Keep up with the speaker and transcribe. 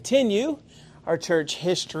Continue our church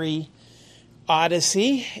history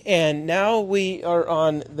odyssey, and now we are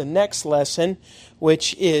on the next lesson,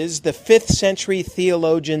 which is the 5th century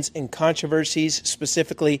theologians and controversies.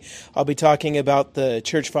 Specifically, I'll be talking about the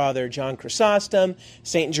church father John Chrysostom,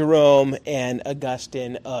 St. Jerome, and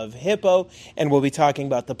Augustine of Hippo, and we'll be talking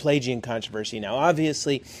about the Pelagian controversy. Now,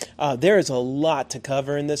 obviously, there is a lot to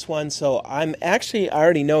cover in this one, so I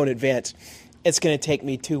already know in advance it's going to take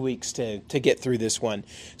me 2 weeks to get through this one.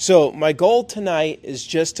 So my goal tonight is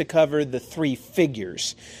just to cover the three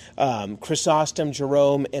figures, Chrysostom,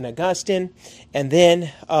 Jerome, and Augustine. And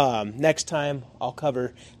then next time I'll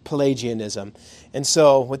cover Pelagianism. And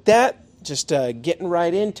so with that, just getting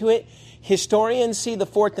right into it. Historians see the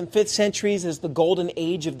 4th and 5th centuries as the golden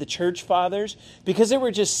age of the church fathers because there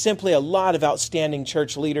were just simply a lot of outstanding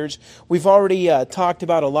church leaders. We've already talked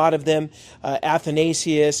about a lot of them,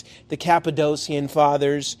 Athanasius, the Cappadocian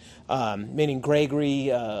fathers, meaning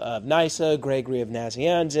Gregory of Nyssa, Gregory of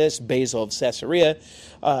Nazianzus, Basil of Caesarea,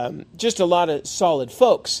 just a lot of solid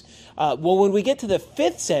folks. Well, when we get to the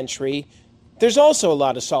 5th century, there's also a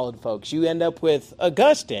lot of solid folks. You end up with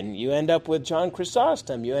Augustine, you end up with John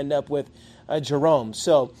Chrysostom, you end up with Jerome.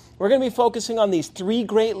 So we're going to be focusing on these three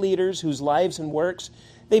great leaders whose lives and works,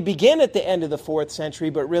 they begin at the end of the 4th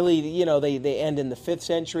century, but really, they end in the 5th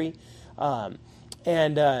century.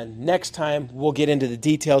 And next time we'll get into the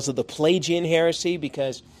details of the Pelagian heresy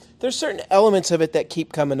because there's certain elements of it that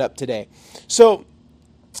keep coming up today. So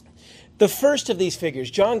the first of these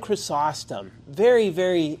figures, John Chrysostom, very,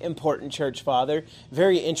 very important church father,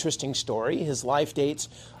 very interesting story. His life dates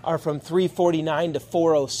are from 349 to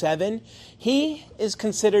 407. He is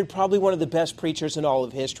considered probably one of the best preachers in all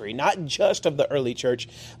of history, not just of the early church,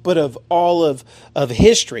 but of all of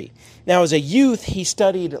history. Now, as a youth, he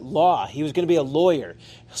studied law. He was going to be a lawyer.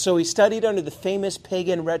 So he studied under the famous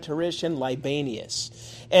pagan rhetorician Libanius.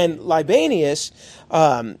 And Libanius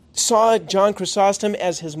saw John Chrysostom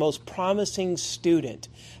as his most promising student.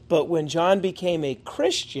 But when John became a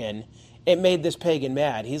Christian, it made this pagan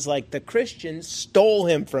mad. He's like, the Christians stole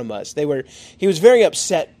him from us. He was very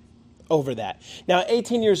upset over that. Now, at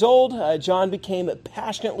 18 years old, John became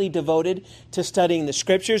passionately devoted to studying the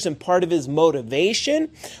scriptures, and part of his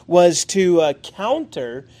motivation was to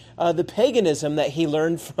counter the paganism that he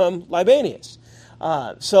learned from Libanius.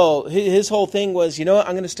 So his whole thing was, I'm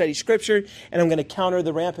going to study Scripture and I'm going to counter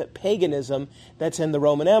the rampant paganism that's in the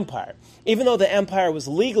Roman Empire. Even though the empire was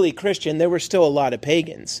legally Christian, there were still a lot of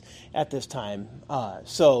pagans at this time.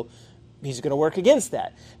 So he's going to work against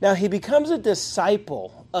that. Now, he becomes a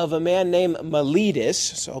disciple of a man named Mellitus,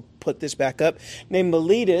 so I'll put this back up, named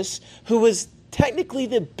Mellitus, who was technically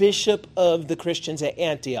the bishop of the Christians at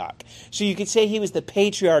Antioch. So you could say he was the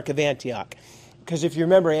patriarch of Antioch. Because if you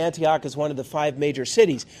remember, Antioch is one of the 5 major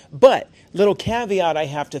cities. But, little caveat I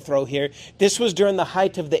have to throw here, this was during the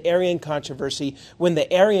height of the Arian controversy when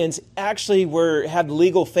the Arians actually had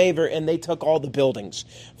legal favor and they took all the buildings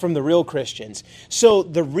from the real Christians. So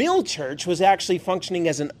the real church was actually functioning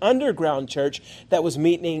as an underground church that was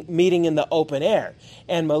meeting in the open air.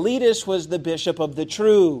 And Mellitus was the bishop of the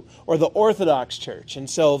true or the Orthodox church. And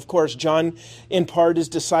so, of course, John in part is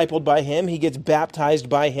discipled by him. He gets baptized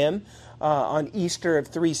by him. On Easter of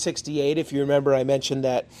 368, if you remember, I mentioned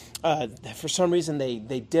that for some reason they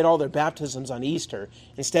did all their baptisms on Easter.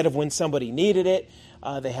 Instead of when somebody needed it,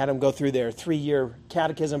 they had them go through their 3-year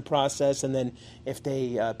catechism process, and then if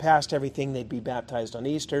they passed everything, they'd be baptized on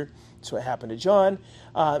Easter. That's what happened to John.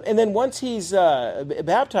 And then once he's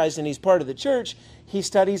baptized and he's part of the church, he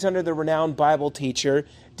studies under the renowned Bible teacher,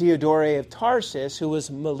 Diodore of Tarsus, who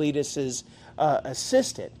was Mellitus's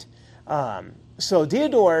assistant. So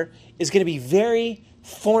Diodore is going to be very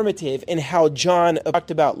formative in how John talked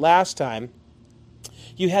about last time.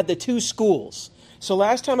 You had the 2 schools. So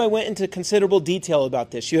last time I went into considerable detail about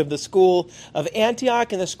this. You have the school of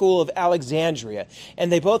Antioch and the school of Alexandria.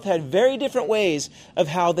 And they both had very different ways of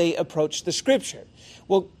how they approached the scripture.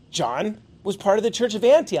 Well, John was part of the church of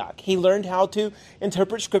Antioch. He learned how to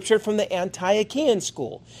interpret scripture from the Antiochean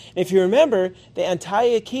school. And if you remember, the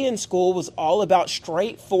Antiochean school was all about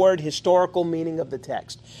straightforward historical meaning of the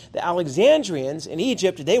text. The Alexandrians in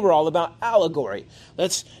Egypt, they were all about allegory.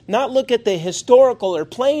 Let's not look at the historical or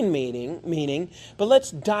plain meaning, but let's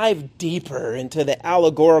dive deeper into the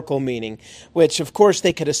allegorical meaning, which of course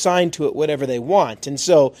they could assign to it whatever they want. And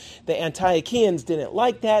so the Antiocheans didn't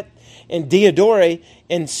like that, and Diodore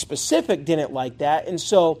in specific didn't like that. And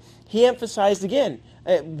so he emphasized again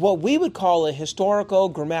what we would call a historical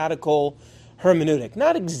grammatical hermeneutic.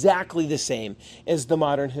 Not exactly the same as the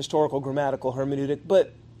modern historical grammatical hermeneutic,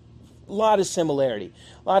 but lot of similarity.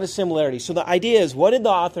 So the idea is, what did the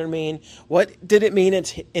author mean? What did it mean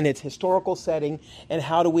in its historical setting? And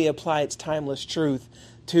how do we apply its timeless truth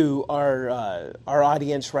to our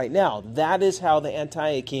audience right now? That is how the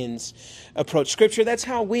Antiochians approach Scripture. That's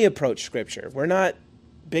how we approach Scripture. We're not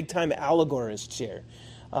big-time allegorists here.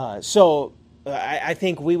 I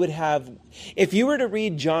think we would have, if you were to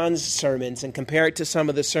read John's sermons and compare it to some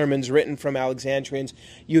of the sermons written from Alexandrians,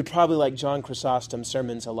 you'd probably like John Chrysostom's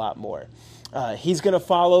sermons a lot more. He's going to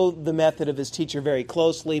follow the method of his teacher very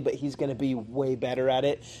closely, but he's going to be way better at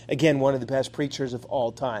it. Again, one of the best preachers of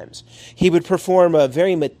all times. He would perform a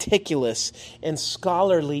very meticulous and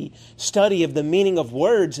scholarly study of the meaning of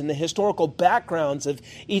words and the historical backgrounds of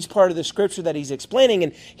each part of the Scripture that he's explaining,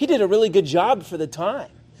 and he did a really good job for the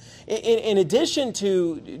time. In addition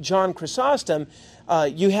to John Chrysostom,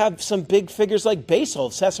 you have some big figures like Basil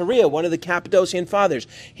of Caesarea, one of the Cappadocian fathers.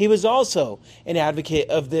 He was also an advocate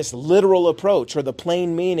of this literal approach, or the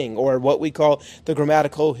plain meaning, or what we call the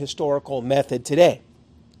grammatical historical method today.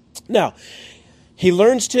 Now, he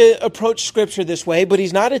learns to approach Scripture this way, but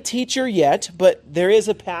he's not a teacher yet, but there is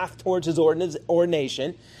a path towards his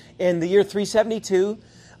ordination. In the year 372,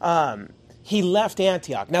 he left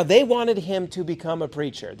Antioch. Now, they wanted him to become a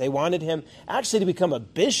preacher. They wanted him actually to become a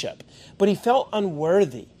bishop, but he felt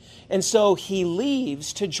unworthy. And so he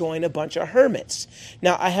leaves to join a bunch of hermits.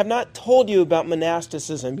 Now, I have not told you about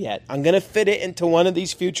monasticism yet. I'm going to fit it into one of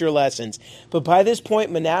these future lessons. But by this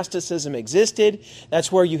point, monasticism existed. That's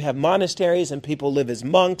where you have monasteries and people live as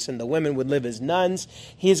monks and the women would live as nuns.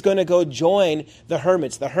 He's going to go join the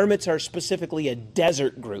hermits. The hermits are specifically a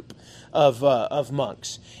desert group of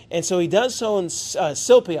monks. And so he does so in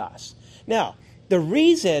Silpios. Now, the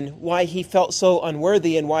reason why he felt so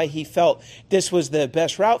unworthy and why he felt this was the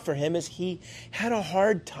best route for him is he had a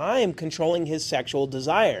hard time controlling his sexual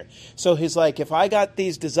desire. So he's like, if I got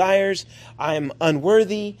these desires, I'm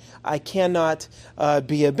unworthy, I cannot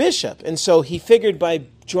be a bishop. And so he figured by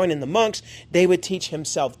joining the monks, they would teach him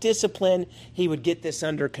self-discipline, he would get this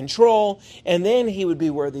under control, and then he would be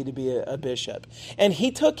worthy to be a bishop. And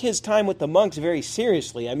he took his time with the monks very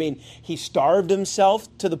seriously. I mean, he starved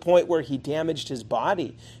himself to the point where he damaged his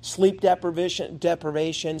body. Sleep deprivation,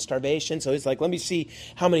 starvation. So he's like, let me see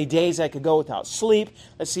how many days I could go without sleep.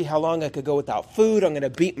 Let's see how long I could go without food. I'm going to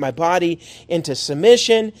beat my body into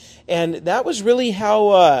submission. And that was really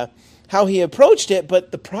how he approached it.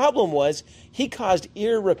 But the problem was, he caused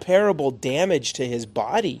irreparable damage to his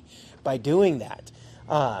body by doing that.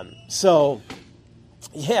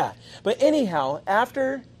 But anyhow,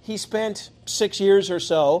 after he spent 6 years or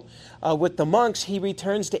so with the monks, he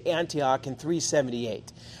returns to Antioch in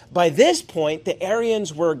 378. By this point, the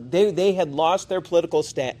Arians they had lost their political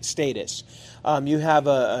status. You have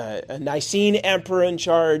a Nicene emperor in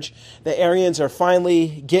charge. The Arians are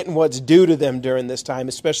finally getting what's due to them during this time,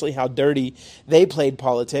 especially how dirty they played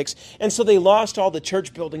politics. And so they lost all the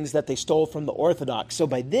church buildings that they stole from the Orthodox. So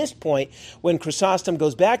by this point, when Chrysostom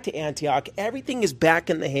goes back to Antioch, everything is back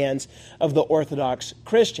in the hands of the Orthodox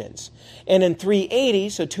Christians. And in 380,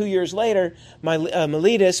 so 2 years later,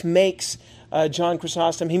 Miletus makes John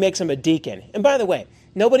Chrysostom, he makes him a deacon. And by the way,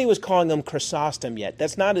 nobody was calling him Chrysostom yet.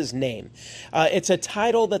 That's not his name. It's a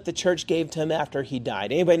title that the church gave to him after he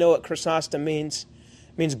died. Anybody know what Chrysostom means?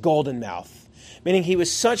 It means golden mouth. Meaning he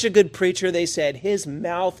was such a good preacher, they said, his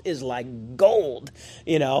mouth is like gold,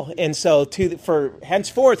 And so for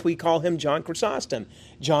henceforth, we call him John Chrysostom,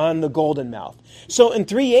 John the Golden Mouth. So in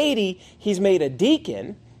 380, he's made a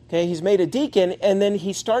deacon. Okay, he's made a deacon, and then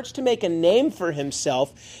he starts to make a name for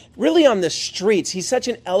himself really on the streets. He's such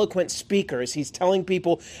an eloquent speaker as he's telling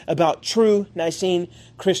people about true Nicene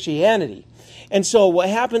Christianity. And so what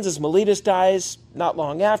happens is Miletus dies not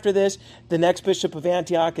long after this. The next bishop of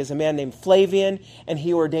Antioch is a man named Flavian, and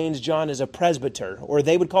he ordains John as a presbyter, or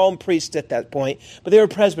they would call him priest at that point, but they were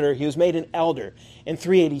presbyter. He was made an elder in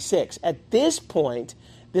 386. At this point,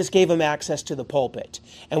 this gave him access to the pulpit.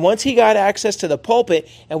 And once he got access to the pulpit,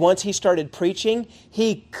 and once he started preaching,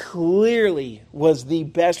 he clearly was the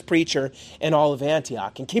best preacher in all of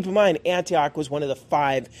Antioch. And keep in mind, Antioch was one of the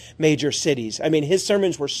 5 major cities. I mean, his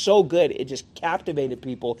sermons were so good, it just captivated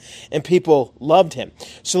people, and people loved him.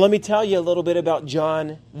 So let me tell you a little bit about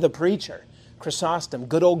John the preacher, Chrysostom,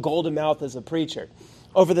 good old golden mouth as a preacher.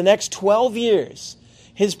 Over the next 12 years,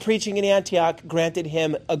 his preaching in Antioch granted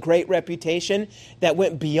him a great reputation that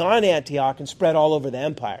went beyond Antioch and spread all over the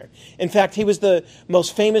empire. In fact, he was the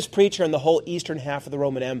most famous preacher in the whole eastern half of the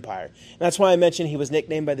Roman Empire. And that's why I mentioned he was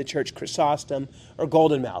nicknamed by the church Chrysostom or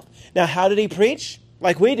Golden Mouth. Now, how did he preach?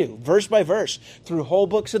 like we do, verse by verse, through whole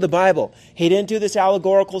books of the Bible. He didn't do this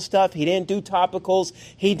allegorical stuff. He didn't do topicals.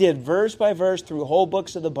 He did verse by verse through whole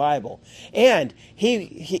books of the Bible. And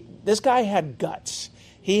this guy had guts.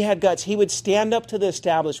 He had guts. He would stand up to the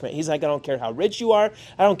establishment. He's like, I don't care how rich you are.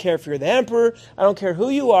 I don't care if you're the emperor. I don't care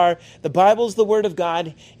who you are. The Bible's the Word of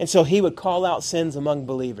God. And so he would call out sins among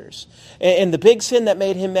believers. And the big sin that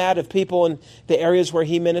made him mad of people in the areas where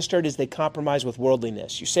he ministered is they compromise with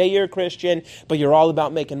worldliness. You say you're a Christian, but you're all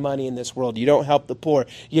about making money in this world. You don't help the poor.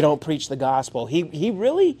 You don't preach the gospel. He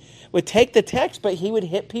really would take the text, but he would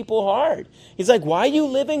hit people hard. He's like, why are you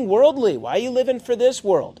living worldly? Why are you living for this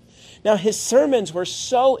world? Now, his sermons were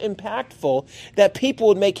so impactful that people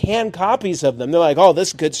would make hand copies of them. They're like, oh, this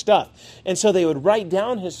is good stuff. And so they would write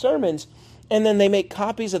down his sermons, and then they make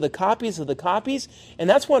copies of the copies of the copies. And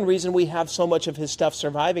that's one reason we have so much of his stuff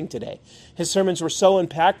surviving today. His sermons were so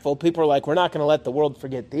impactful, people are like, we're not going to let the world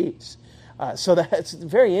forget these. So that's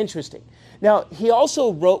very interesting. Now, he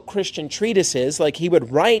also wrote Christian treatises, like he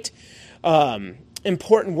would write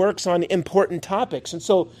important works on important topics. And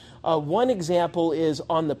so one example is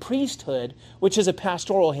on the priesthood, which is a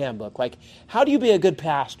pastoral handbook. Like, how do you be a good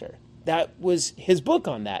pastor? That was his book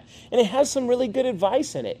on that. And it has some really good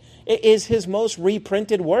advice in it. It is his most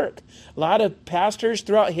reprinted work. A lot of pastors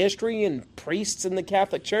throughout history and priests in the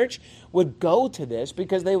Catholic Church would go to this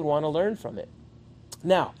because they would want to learn from it.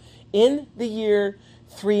 Now, in the year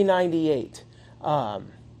 398,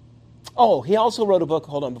 he also wrote a book,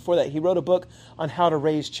 before that, he wrote a book on how to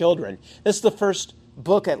raise children. This is the first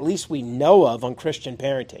book, at least we know of, on Christian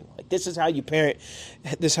parenting. Like, this is how you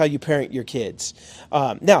parent your kids.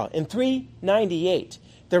 Now, in 398,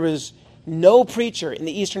 there was no preacher in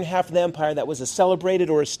the eastern half of the empire that was as celebrated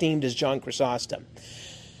or esteemed as John Chrysostom.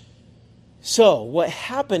 So, what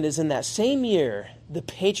happened is in that same year, the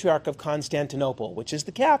Patriarch of Constantinople, which is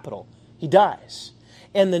the capital, he dies.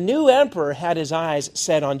 And the new emperor had his eyes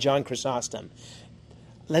set on John Chrysostom.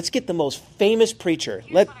 Let's get the most famous preacher.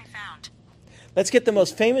 Let's get the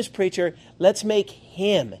most famous preacher. Let's make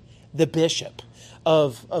him the bishop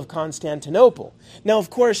of Constantinople. Now,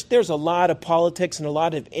 of course, there's a lot of politics and a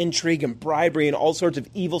lot of intrigue and bribery and all sorts of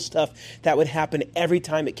evil stuff that would happen every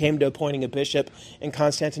time it came to appointing a bishop in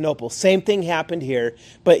Constantinople. Same thing happened here,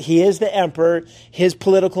 but he is the emperor. His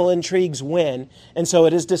political intrigues win, and so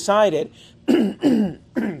it is decided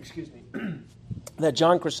excuse me, that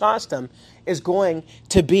John Chrysostom is going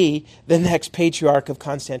to be the next patriarch of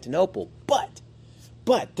Constantinople.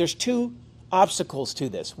 But there's two obstacles to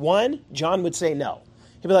this. One, John would say no.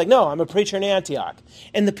 He'd be like, no, I'm a preacher in Antioch.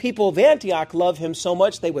 And the people of Antioch love him so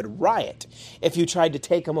much they would riot if you tried to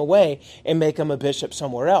take him away and make him a bishop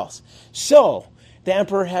somewhere else. So the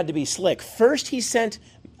emperor had to be slick. First, he sent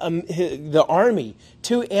the army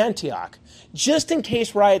to Antioch. Just in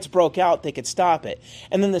case riots broke out, they could stop it.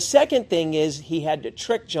 And then the second thing is he had to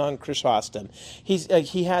trick John Chrysostom.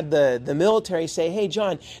 He had the military say, hey,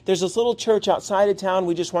 John, there's this little church outside of town.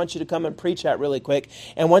 We just want you to come and preach at really quick.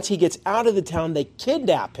 And once he gets out of the town, they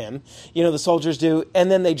kidnap him, the soldiers do,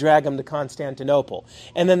 and then they drag him to Constantinople.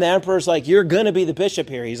 And then the emperor's like, you're going to be the bishop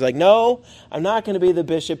here. He's like, no, I'm not going to be the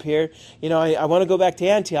bishop here. I want to go back to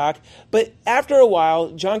Antioch. But after a while,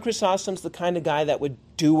 John Chrysostom's the kind of guy that would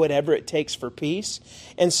do whatever it takes for peace.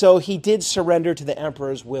 And so he did surrender to the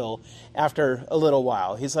emperor's will after a little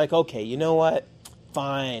while. He's like, okay, you know what?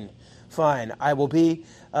 Fine. I will be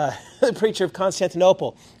the preacher of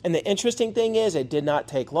Constantinople. And the interesting thing is, it did not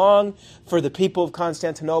take long for the people of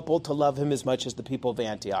Constantinople to love him as much as the people of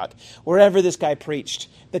Antioch. Wherever this guy preached,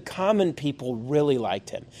 the common people really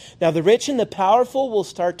liked him. Now, the rich and the powerful will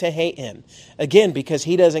start to hate him, again, because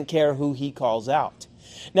he doesn't care who he calls out.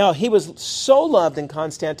 Now, he was so loved in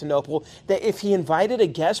Constantinople that if he invited a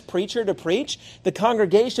guest preacher to preach, the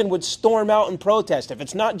congregation would storm out and protest. If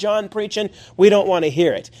it's not John preaching, we don't want to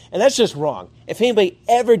hear it. And that's just wrong. If anybody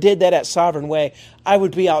ever did that at Sovereign Way, I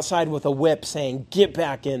would be outside with a whip saying, get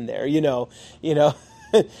back in there,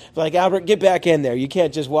 like, Albert, get back in there. You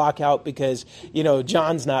can't just walk out because,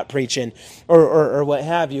 John's not preaching or what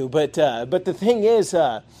have you. But the thing is,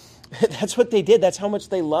 that's what they did. That's how much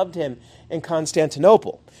they loved him in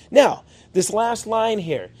Constantinople. Now, this last line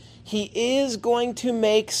here. He is going to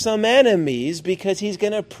make some enemies because he's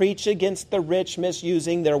going to preach against the rich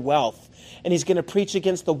misusing their wealth. And he's going to preach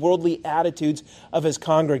against the worldly attitudes of his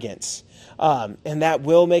congregants. And that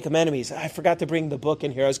will make him enemies. I forgot to bring the book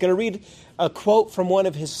in here. I was going to read a quote from one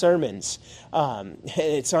of his sermons.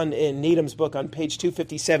 It's in Needham's book on page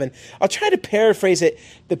 257. I'll try to paraphrase it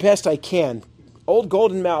the best I can. Old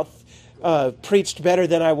Golden Mouth preached better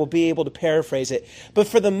than I will be able to paraphrase it. But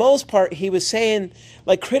for the most part, he was saying,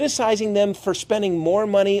 like, criticizing them for spending more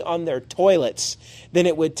money on their toilets than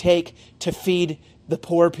it would take to feed the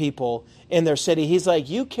poor people in their city. He's like,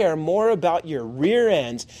 you care more about your rear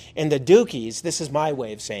ends and the dookies. This is my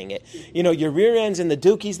way of saying it. You know, your rear ends and the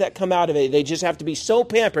dookies that come out of it, they just have to be so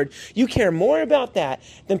pampered. You care more about that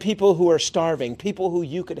than people who are starving, people who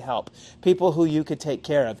you could help, people who you could take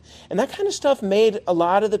care of. And that kind of stuff made a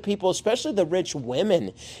lot of the people, especially the rich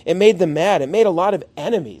women, it made them mad. It made a lot of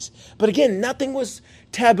enemies. But again, nothing was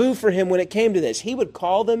taboo for him when it came to this. He would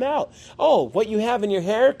call them out. Oh, what you have in your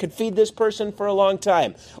hair could feed this person for a long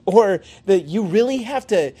time. Or that you really have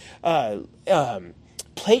to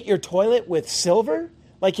plate your toilet with silver?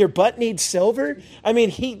 Like your butt needs silver? I mean,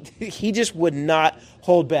 he just would not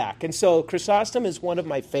hold back. And so Chrysostom is one of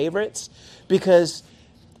my favorites because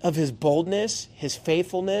of his boldness, his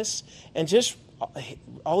faithfulness, and just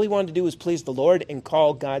all he wanted to do was please the Lord and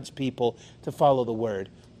call God's people to follow the word.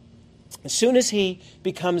 As soon as he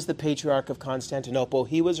becomes the Patriarch of Constantinople,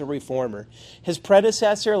 he was a reformer. His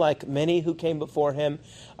predecessor, like many who came before him,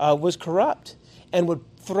 was corrupt and would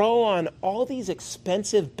throw on all these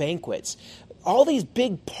expensive banquets, all these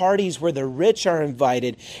big parties where the rich are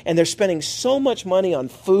invited, and they're spending so much money on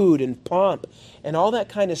food and pomp and all that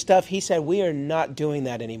kind of stuff. He said, we are not doing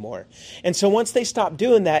that anymore. And so once they stopped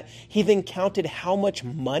doing that, he then counted how much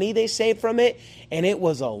money they saved from it, and it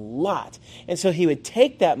was a lot. And so he would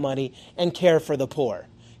take that money and care for the poor.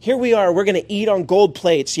 Here we are, we're going to eat on gold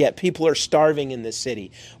plates, yet people are starving in this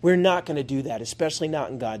city. We're not going to do that, especially not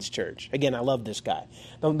in God's church. Again, I love this guy.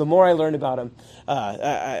 The more I learn about him,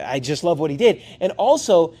 I just love what he did. And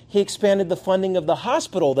also, he expanded the funding of the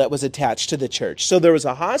hospital that was attached to the church. So there was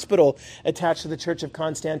a hospital attached to the Church of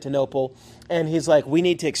Constantinople, and he's like, we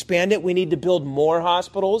need to expand it. We need to build more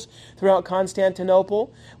hospitals throughout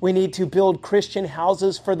Constantinople. We need to build Christian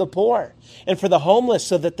houses for the poor and for the homeless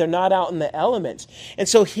so that they're not out in the elements. And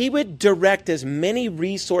so he would direct as many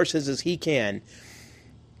resources as he can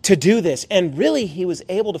to do this. And really, he was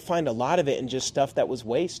able to find a lot of it in just stuff that was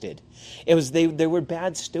wasted. It was they were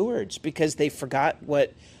bad stewards because they forgot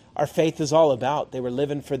what our faith is all about. They were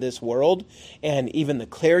living for this world, and even the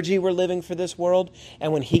clergy were living for this world.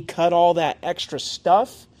 And when he cut all that extra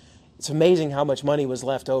stuff, it's amazing how much money was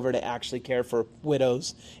left over to actually care for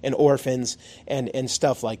widows and orphans and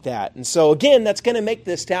stuff like that. And so again, that's going to make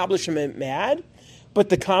the establishment mad, but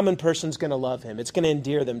the common person's going to love him. It's going to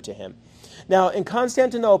endear them to him. Now, in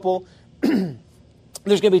Constantinople,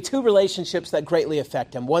 there's going to be two relationships that greatly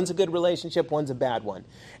affect him. One's a good relationship, one's a bad one.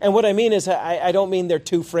 And what I mean is, I don't mean they're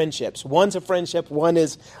two friendships. One's a friendship, one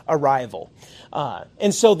is a rival.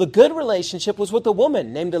 And so the good relationship was with a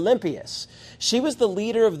woman named Olympias. She was the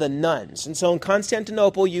leader of the nuns. And so in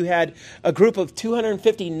Constantinople, you had a group of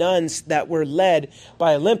 250 nuns that were led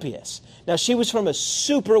by Olympias. Now, she was from a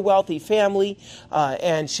super wealthy family,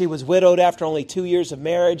 and she was widowed after only 2 years of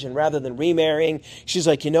marriage. And rather than remarrying, she's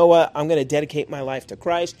like, you know what? I'm going to dedicate my life to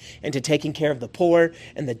Christ and to taking care of the poor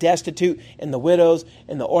and the destitute and the widows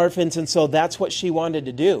and the orphans. And so that's what she wanted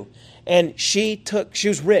to do. And she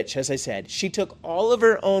was rich, as I said. She took all of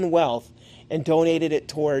her own wealth and donated it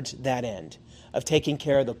towards that end of taking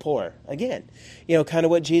care of the poor. Again, you know, kind of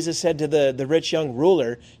what Jesus said to the rich young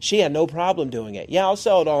ruler. She had no problem doing it. Yeah, I'll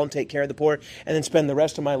sell it all and take care of the poor and then spend the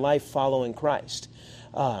rest of my life following Christ.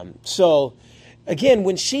 So, again,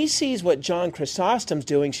 when she sees what John Chrysostom's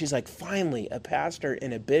doing, she's like, finally, a pastor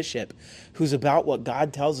and a bishop who's about what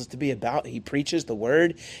God tells us to be about. He preaches the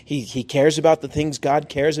word. He cares about the things God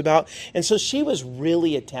cares about. And so she was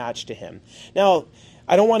really attached to him. Now,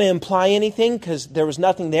 I don't want to imply anything because there was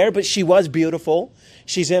nothing there, but she was beautiful.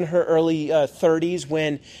 She's in her early 30s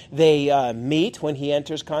when they meet, when he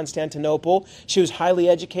enters Constantinople. She was highly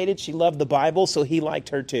educated. She loved the Bible, so he liked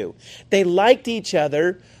her too. They liked each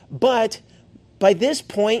other, but by this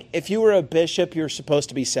point, if you were a bishop, you're supposed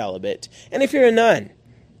to be celibate. And if you're a nun,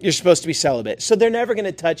 you're supposed to be celibate. So they're never going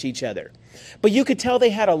to touch each other. But you could tell they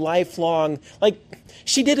had a lifelong, like,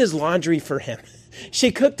 she did his laundry for him.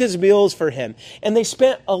 She cooked his meals for him. And they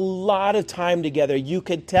spent a lot of time together. You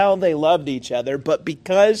could tell they loved each other. But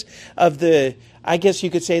because of the, I guess you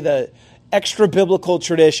could say the extra-biblical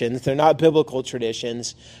traditions, they're not biblical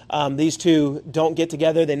traditions, these two don't get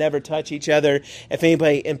together. They never touch each other. If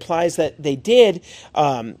anybody implies that they did,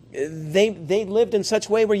 they lived in such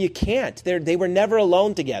a way where you can't. They were never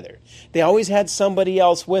alone together. They always had somebody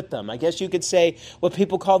else with them. I guess you could say what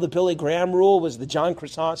people call the Billy Graham rule was the John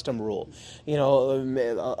Chrysostom rule, you know,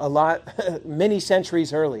 many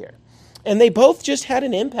centuries earlier. And they both just had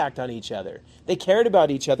an impact on each other. They cared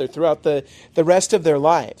about each other throughout the rest of their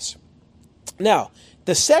lives. Now,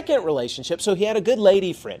 The second relationship, so he had a good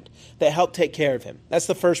lady friend that helped take care of him. That's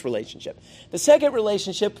the first relationship. The second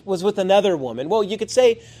relationship was with another woman. Well, you could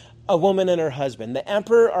say a woman and her husband, the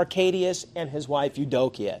Emperor Arcadius and his wife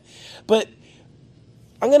Eudokia. But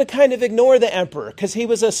I'm going to kind of ignore the emperor because he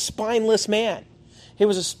was a spineless man. He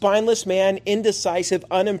was a spineless man, indecisive,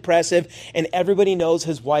 unimpressive, and everybody knows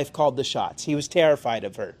his wife called the shots. He was terrified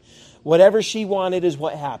of her. Whatever she wanted is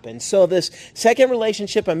what happened. So this second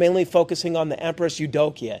relationship, I'm mainly focusing on the Empress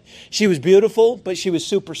Eudokia. She was beautiful, but she was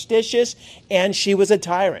superstitious, and she was a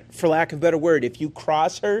tyrant, for lack of a better word. If you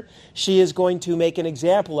cross her, she is going to make an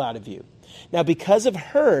example out of you. Now, because of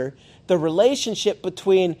her, the relationship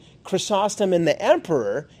between Chrysostom and the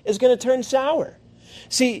emperor is going to turn sour.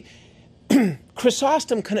 See,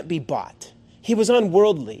 Chrysostom couldn't be bought. He was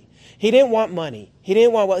unworldly. He didn't want money.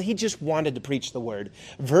 He just wanted to preach the word.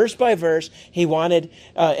 Verse by verse, he wanted,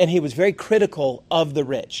 and he was very critical of the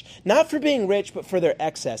rich. Not for being rich, but for their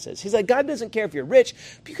excesses. He's like, God doesn't care if you're rich,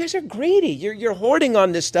 but you guys are greedy. You're hoarding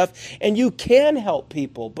on this stuff, and you can help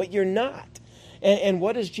people, but you're not. And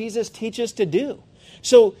what does Jesus teach us to do?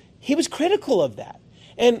 So he was critical of that.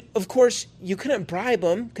 And, of course, you couldn't bribe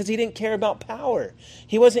him because he didn't care about power.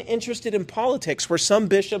 He wasn't interested in politics where some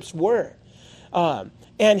bishops were.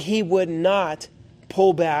 And he would not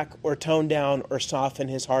pull back or tone down or soften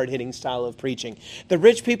his hard-hitting style of preaching. The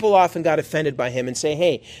rich people often got offended by him and say,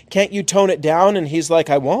 hey, can't you tone it down? And he's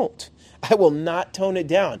like, I won't. I will not tone it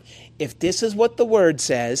down. If this is what the word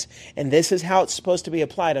says and this is how it's supposed to be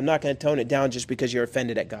applied, I'm not going to tone it down just because you're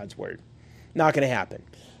offended at God's word. Not going to happen.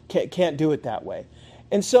 Can't do it that way.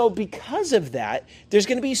 And so because of that, there's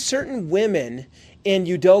going to be certain women in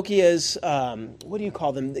Eudokia's, what do you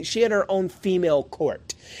call them? She had her own female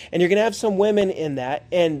court. And you're going to have some women in that,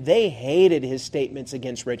 and they hated his statements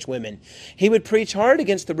against rich women. He would preach hard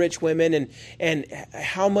against the rich women and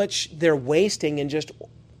how much they're wasting and just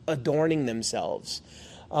adorning themselves.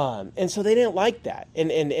 And so they didn't like that.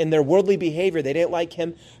 And their worldly behavior, they didn't like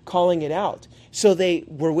him calling it out. So they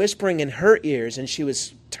were whispering in her ears, and she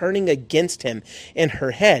was turning against him in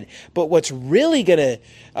her head. But what's really going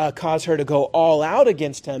to cause her to go all out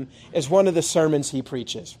against him is one of the sermons he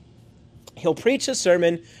preaches. He'll preach a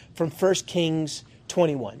sermon from 1 Kings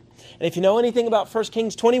 21. And if you know anything about 1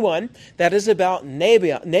 Kings 21, that is about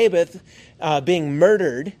Naboth being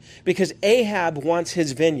murdered because Ahab wants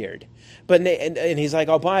his vineyard. But and he's like,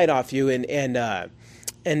 I'll buy it off you.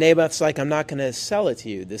 And Naboth's like, I'm not going to sell it to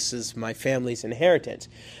you. This is my family's inheritance.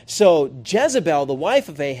 So Jezebel, the wife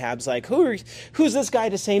of Ahab's like, who's this guy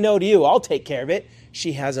to say no to you? I'll take care of it.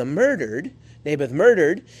 She has Naboth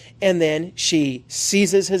murdered, and then she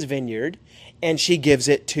seizes his vineyard, and she gives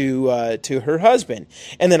it to her husband.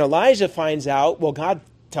 And then Elijah finds out, well, God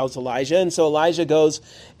tells Elijah, and so Elijah goes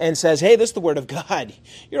and says, hey, this is the word of God.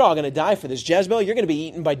 You're all going to die for this. Jezebel, you're going to be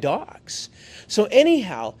eaten by dogs. So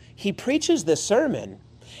anyhow, he preaches this sermon,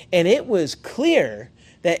 and it was clear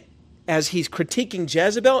that as he's critiquing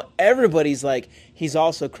Jezebel, everybody's like, he's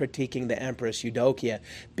also critiquing the Empress Eudokia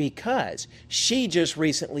because she just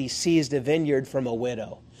recently seized a vineyard from a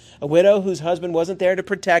widow. A widow whose husband wasn't there to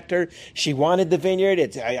protect her. She wanted the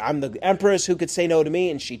vineyard. I'm the empress, who could say no to me?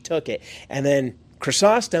 And she took it. And then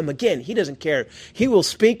Chrysostom, again, he doesn't care. He will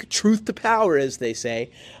speak truth to power, as they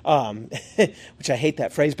say, which I hate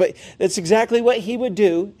that phrase, but that's exactly what he would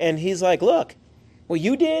do. And he's like, look, what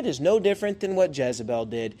you did is no different than what Jezebel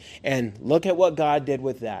did, and look at what God did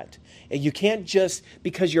with that. And you can't just,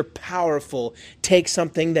 because you're powerful, take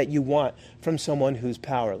something that you want from someone who's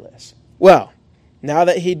powerless. Well, now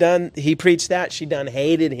that he preached that, she done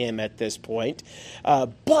hated him at this point.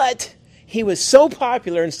 But he was so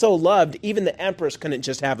popular and so loved, even the empress couldn't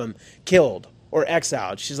just have him killed or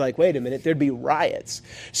exiled. She's like, wait a minute, there'd be riots.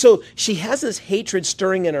 So she has this hatred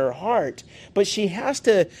stirring in her heart, but she has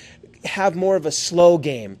to have more of a slow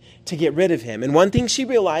game to get rid of him. And one thing she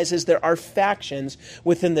realizes, there are factions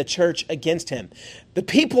within the church against him. The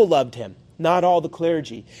people loved him, not all the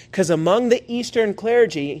clergy. Because among the Eastern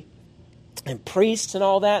clergy and priests and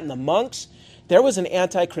all that and the monks, there was an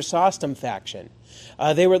anti-Chrysostom faction.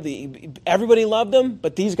 Everybody loved him,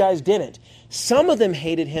 but these guys didn't. Some of them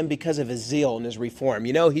hated him because of his zeal and his reform.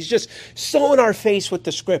 You know, he's just so in our face with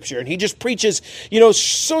the scripture, and he just preaches,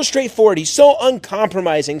 so straightforward. He's so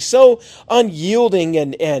uncompromising, so unyielding,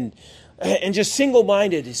 and just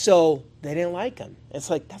single-minded. So they didn't like him. It's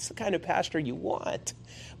like, that's the kind of pastor you want.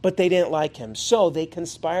 But they didn't like him, so they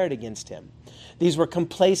conspired against him. These were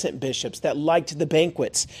complacent bishops that liked the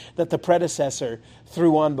banquets that the predecessor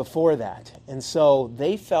threw on before that. And so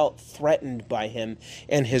they felt threatened by him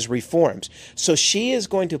and his reforms. So she is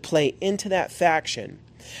going to play into that faction.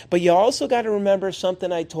 But you also got to remember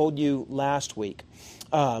something I told you last week.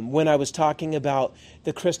 when I was talking about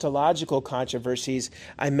the Christological controversies,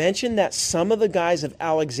 I mentioned that some of the guys of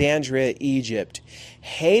Alexandria, Egypt,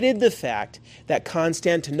 hated the fact that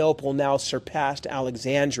Constantinople now surpassed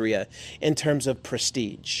Alexandria in terms of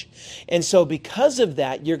prestige. And so because of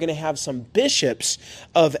that, you're going to have some bishops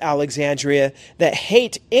of Alexandria that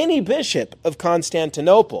hate any bishop of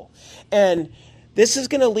Constantinople. And this is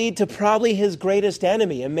going to lead to probably his greatest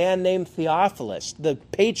enemy, a man named Theophilus, the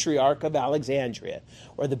patriarch of Alexandria,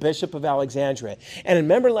 or the bishop of Alexandria. And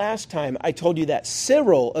remember last time I told you that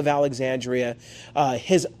Cyril of Alexandria,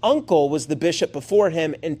 his uncle was the bishop before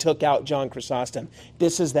him and took out John Chrysostom.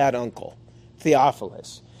 This is that uncle,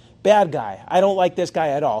 Theophilus. Bad guy. I don't like this guy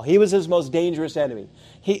at all. He was his most dangerous enemy.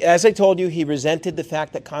 As I told you, he resented the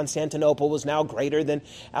fact that Constantinople was now greater than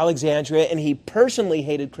Alexandria, and he personally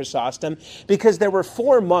hated Chrysostom because there were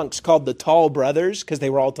 4 monks called the Tall Brothers, because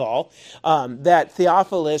they were all tall, that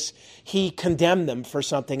Theophilus, he condemned them for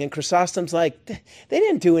something, and Chrysostom's like, they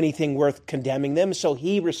didn't do anything worth condemning them, so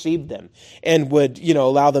he received them and would,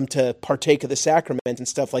 allow them to partake of the sacrament and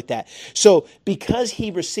stuff like that. So because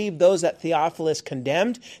he received those that Theophilus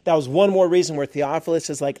condemned, that was one more reason where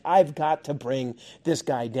Theophilus is like, I've got to bring this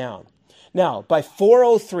guy down. Now, by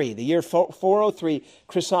 403, the year 403,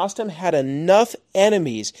 Chrysostom had enough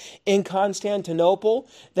enemies in Constantinople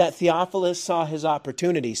that Theophilus saw his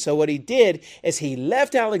opportunity. So what he did is he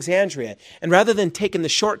left Alexandria, and rather than taking the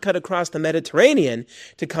shortcut across the Mediterranean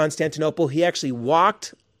to Constantinople, he actually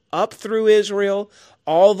walked up through Israel,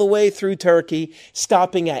 all the way through Turkey,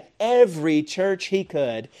 stopping at every church he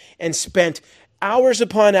could, and spent hours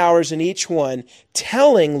upon hours in each one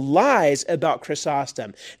telling lies about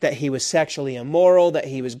Chrysostom, that he was sexually immoral, that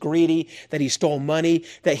he was greedy, that he stole money,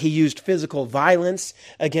 that he used physical violence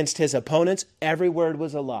against his opponents. Every word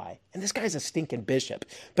was a lie. And this guy's a stinking bishop.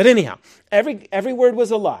 But anyhow, every word was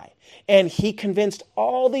a lie. And he convinced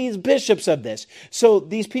all these bishops of this. So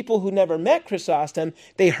these people who never met Chrysostom,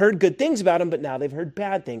 they heard good things about him, but now they've heard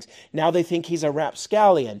bad things. Now they think he's a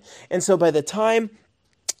rapscallion. And so by the time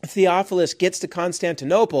Theophilus gets to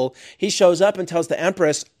Constantinople, he shows up and tells the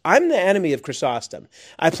empress, I'm the enemy of Chrysostom.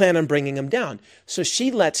 I plan on bringing him down. So she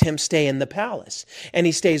lets him stay in the palace. And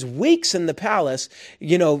he stays weeks in the palace,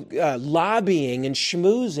 lobbying and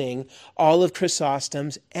schmoozing all of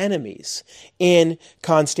Chrysostom's enemies in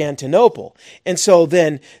Constantinople. And so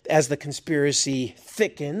then, as the conspiracy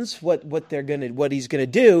thickens, what he's going to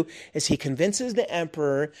do is he convinces the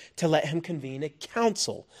emperor to let him convene a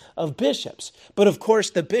council of bishops. But of course,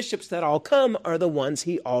 the bishops that all come are the ones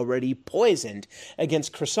he already poisoned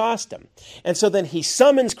against Chrysostom. And so then he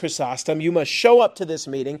summons Chrysostom. You must show up to this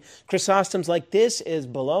meeting. Chrysostom's like, this is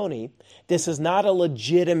baloney. This is not a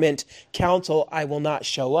legitimate council. I will not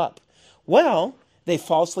show up. Well, they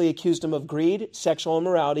falsely accused him of greed, sexual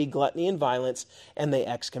immorality, gluttony, and violence, and they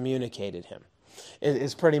excommunicated him.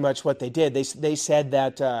 Is pretty much what they did. They said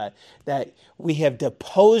that we have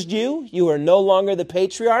deposed you. You are no longer the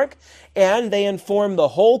patriarch. And they informed the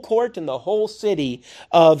whole court and the whole city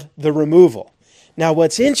of the removal. Now,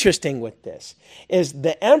 what's interesting with this is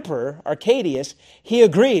the emperor, Arcadius, he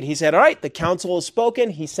agreed. He said, all right, the council has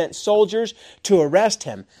spoken. He sent soldiers to arrest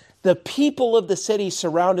him. The people of the city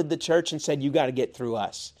surrounded the church and said, you got to get through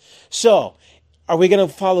us. So, are we going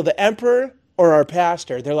to follow the emperor or our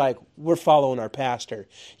pastor? They're like, we're following our pastor.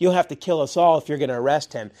 You'll have to kill us all if you're going to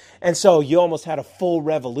arrest him. And so you almost had a full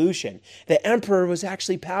revolution. The emperor was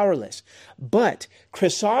actually powerless. But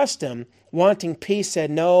Chrysostom, wanting peace, said,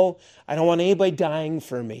 no, I don't want anybody dying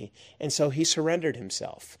for me. And so he surrendered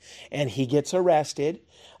himself. And he gets arrested.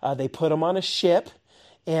 They put him on a ship.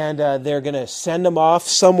 And they're going to send him off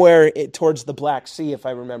somewhere towards the Black Sea, if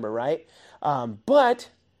I remember right. But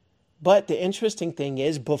the interesting thing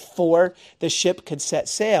is, before the ship could set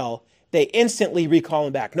sail, they instantly recall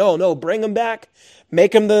him back. No, bring him back.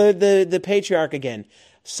 Make him the patriarch again.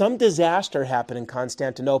 Some disaster happened in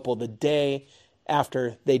Constantinople the day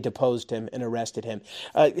after they deposed him and arrested him.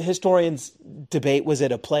 Historians debate, was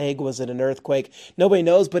it a plague? Was it an earthquake? Nobody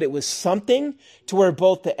knows, but it was something to where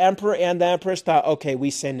both the emperor and the empress thought, okay, we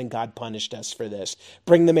sinned and God punished us for this.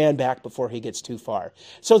 Bring the man back before he gets too far.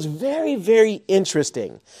 So it's very, very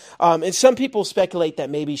interesting. And some people speculate that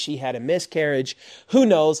maybe she had a miscarriage. Who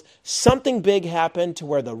knows? Something big happened to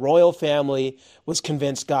where the royal family was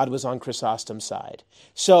convinced God was on Chrysostom's side.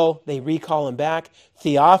 So they recall him back.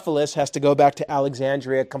 Theophilus has to go back to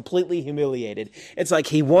Alexandria completely humiliated. It's like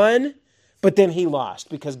he won, but then he lost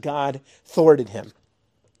because God thwarted him.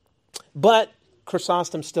 But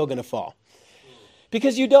Chrysostom's still going to fall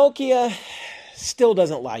because Eudokia still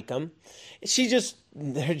doesn't like him. She just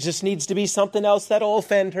there just needs to be something else that'll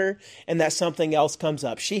offend her, and that something else comes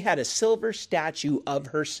up. She had a silver statue of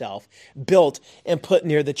herself built and put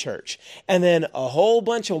near the church. And then a whole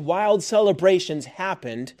bunch of wild celebrations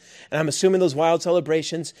happened, and I'm assuming those wild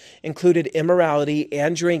celebrations included immorality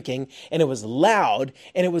and drinking, and it was loud,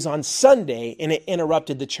 and it was on Sunday, and it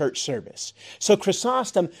interrupted the church service. So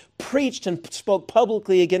Chrysostom preached and spoke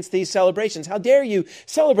publicly against these celebrations. How dare you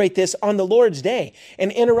celebrate this on the Lord's day and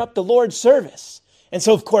interrupt the Lord's service? And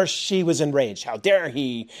so, of course, she was enraged. How dare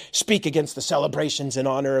he speak against the celebrations in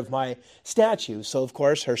honor of my statue? So, of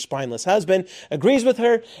course, her spineless husband agrees with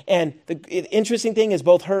her. And the interesting thing is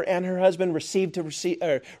both her and her husband refused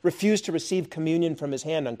to receive communion from his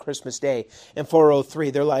hand on Christmas Day in 403.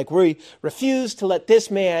 They're like, we refuse to let this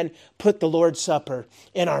man put the Lord's Supper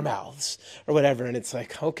in our mouths or whatever. And it's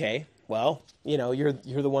like, okay, well, you're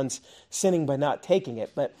the ones sinning by not taking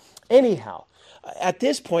it. But anyhow, at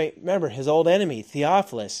this point, remember, his old enemy,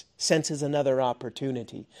 Theophilus, senses another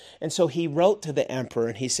opportunity. And so he wrote to the emperor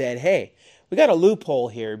and he said, hey, we got a loophole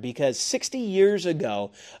here because 60 years ago,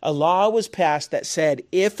 a law was passed that said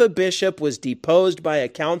if a bishop was deposed by a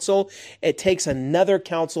council, it takes another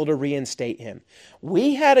council to reinstate him.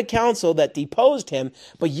 We had a council that deposed him,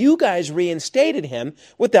 but you guys reinstated him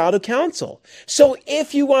without a council. So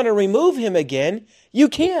if you want to remove him again, you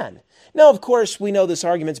can. Now, of course, we know this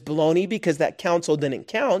argument's baloney because that council didn't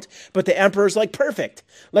count, but the emperor's like, perfect.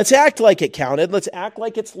 Let's act like it counted. Let's act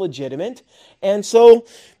like it's legitimate. And so,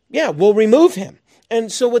 yeah, we'll remove him.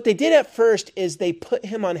 And so what they did at first is they put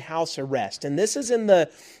him on house arrest. And this is in the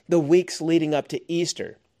weeks leading up to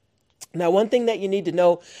Easter. Now, one thing that you need to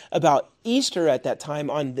know about Easter at that time,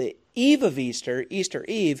 on the eve of Easter, Easter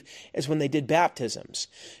Eve, is when they did baptisms.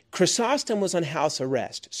 Chrysostom was on house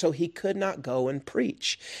arrest, so he could not go and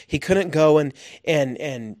preach. He couldn't go and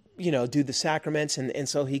do the sacraments, and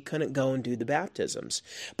so he couldn't go and do the baptisms.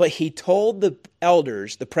 But he told the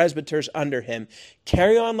elders, the presbyters under him,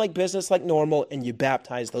 carry on like business like normal, and you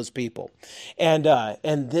baptize those people. And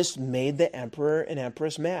this made the emperor and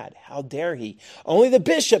empress mad. How dare he? Only the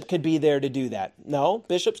bishop could be there to do that. No,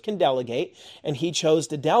 bishops can delegate, and he chose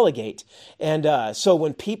to delegate. And so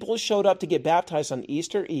when people showed up to get baptized on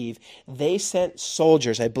Easter Eve, they sent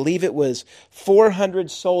soldiers. I believe it was 400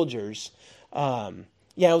 soldiers. It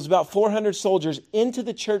was about 400 soldiers into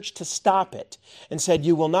the church to stop it and said,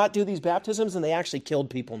 you will not do these baptisms. And they actually killed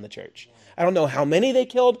people in the church. I don't know how many they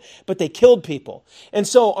killed, but they killed people. And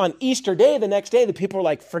so on Easter Day, the next day, the people were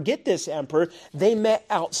like, forget this, emperor. They met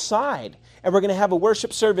outside and we're going to have a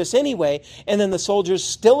worship service anyway. And then the soldiers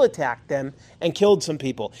still attacked them and killed some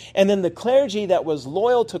people. And then the clergy that was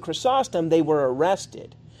loyal to Chrysostom, they were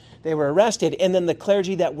arrested. And then the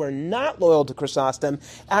clergy that were not loyal to Chrysostom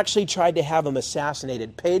actually tried to have him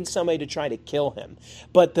assassinated, paid somebody to try to kill him.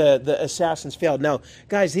 But the assassins failed. Now,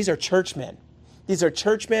 guys, these are churchmen. These are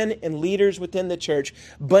churchmen and leaders within the church,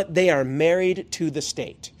 but they are married to the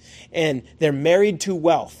state. And they're married to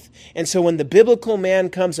wealth. And so when the biblical man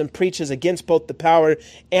comes and preaches against both the power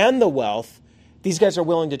and the wealth, these guys are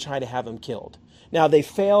willing to try to have him killed. Now, they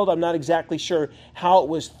failed. I'm not exactly sure how it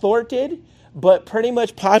was thwarted, but pretty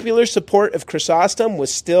much popular support of Chrysostom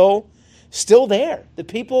was still there. The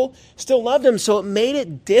people still loved him, so it made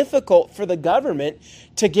it difficult for the government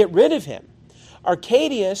to get rid of him.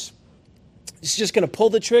 Arcadius is just going to pull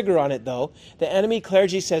the trigger on it, though. The enemy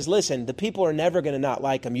clergy says, listen, the people are never going to not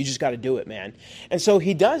like him. You just got to do it, man. And so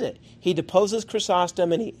he does it. He deposes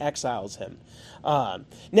Chrysostom and he exiles him.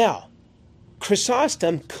 Now,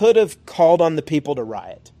 Chrysostom could have called on the people to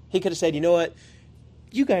riot. He could have said, you know what?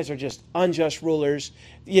 You guys are just unjust rulers.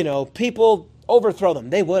 People, overthrow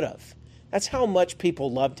them. They would have. That's how much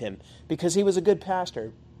people loved him because he was a good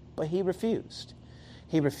pastor, but he refused.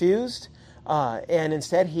 And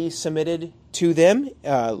instead he submitted to them,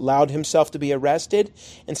 allowed himself to be arrested,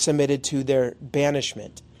 and submitted to their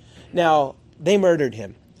banishment. Now, they murdered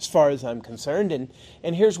him, as far as I'm concerned,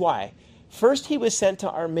 and here's why. First, he was sent to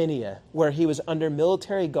Armenia, where he was under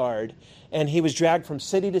military guard, and he was dragged from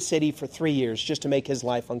city to city for 3 years just to make his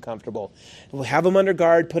life uncomfortable. We'll have him under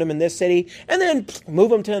guard, put him in this city, and then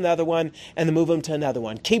move him to another one, and then move him to another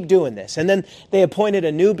one. Keep doing this. And then they appointed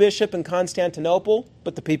a new bishop in Constantinople,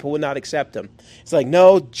 but the people would not accept him. It's like,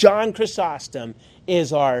 no, John Chrysostom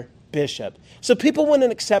is our bishop. So people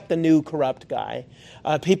wouldn't accept the new corrupt guy.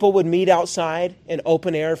 People would meet outside in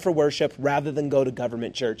open air for worship rather than go to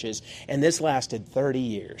government churches. And this lasted 30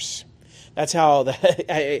 years. That's how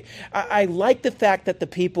I like the fact that the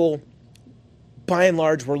people, by and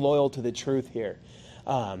large, were loyal to the truth here.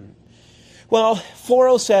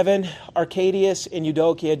 407, Arcadius and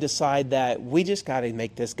Eudokia decide that we just got to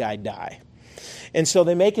make this guy die. And so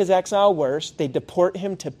they make his exile worse. They deport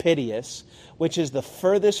him to Pityus, which is the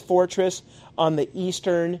furthest fortress on the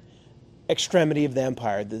eastern extremity of the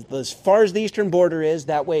empire. As far as the eastern border is,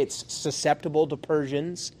 that way it's susceptible to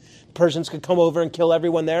Persians. Persians could come over and kill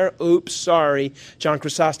everyone there. Oops, sorry. John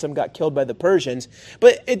Chrysostom got killed by the Persians.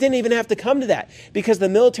 But it didn't even have to come to that, because the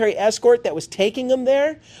military escort that was taking him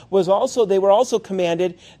there they were also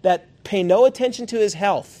commanded that pay no attention to his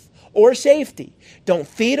health or safety. Don't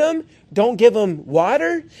feed him, don't give him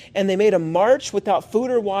water, and they made him march without food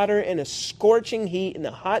or water in a scorching heat in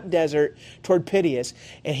the hot desert toward Pityus,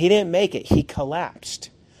 and he didn't make it. He collapsed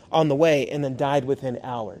on the way and then died within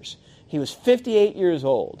hours. He was 58 years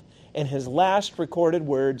old, and his last recorded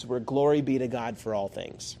words were, "Glory be to God for all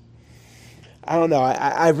things." I don't know.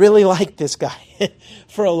 I really like this guy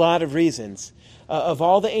for a lot of reasons. Of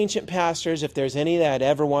all the ancient pastors, if there's any that I'd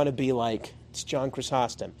ever want to be like, it's John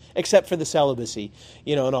Chrysostom, except for the celibacy,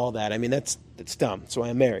 and all that. I mean, that's dumb. That's why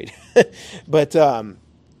I'm married. But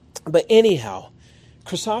anyhow,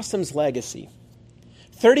 Chrysostom's legacy.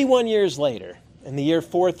 31 years later, in the year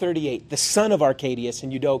 438, the son of Arcadius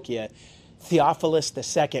in Eudokia, Theophilus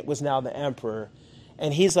II, was now the emperor.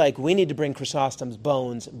 And he's like, we need to bring Chrysostom's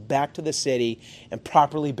bones back to the city and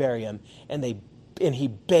properly bury him. And he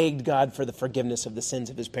begged God for the forgiveness of the sins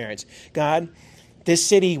of his parents. God, this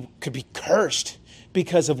city could be cursed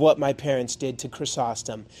because of what my parents did to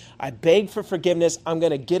Chrysostom. I beg for forgiveness. I'm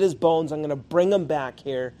going to get his bones. I'm going to bring him back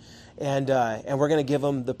here. And we're going to give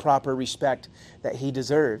him the proper respect that he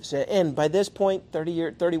deserves. And by this point,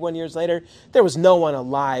 31 years later, there was no one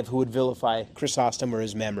alive who would vilify Chrysostom or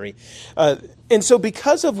his memory. And so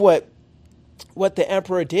because of what the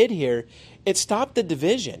emperor did here, it stopped the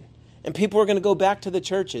division. And people were going to go back to the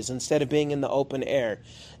churches instead of being in the open air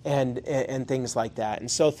and things like that. And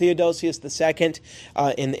so Theodosius II,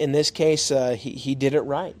 in this case, he did it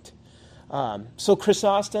right. So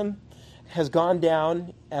Chrysostom has gone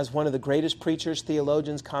down as one of the greatest preachers,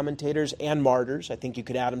 theologians, commentators, and martyrs. I think you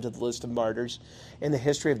could add him to the list of martyrs in the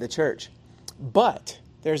history of the church. But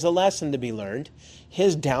there's a lesson to be learned.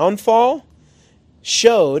 His downfall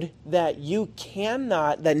showed that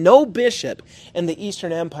that no bishop in the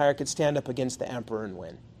Eastern Empire could stand up against the emperor and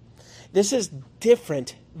win. This is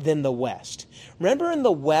different than the West. Remember in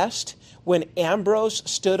the West when Ambrose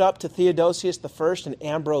stood up to Theodosius I and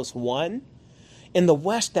Ambrose won? In the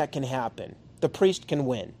West, that can happen. The priest can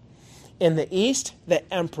win. In the East,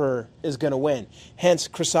 the emperor is going to win. Hence,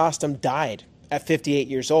 Chrysostom died at 58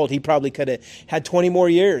 years old. He probably could have had 20 more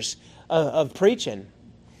years of preaching.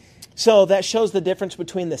 So that shows the difference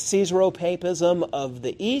between the Caesaropapism of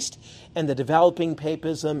the East and the developing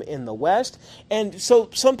papism in the West. And so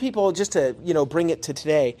some people, just to bring it to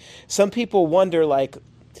today, some people wonder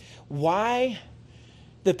why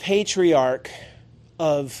the patriarch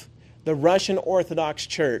of the Russian Orthodox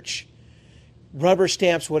Church rubber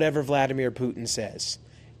stamps whatever Vladimir Putin says.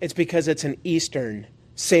 It's because it's an Eastern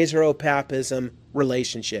Caesaropapism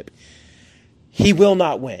relationship. He will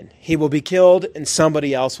not win. He will be killed and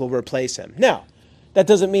somebody else will replace him. Now, that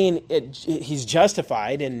doesn't mean he's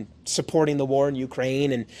justified in supporting the war in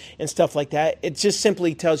Ukraine and stuff like that. It just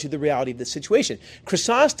simply tells you the reality of the situation.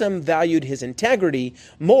 Chrysostom valued his integrity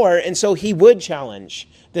more, and so he would challenge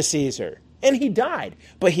the Caesar. And he died,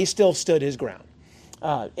 but he still stood his ground.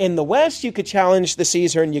 In the West, you could challenge the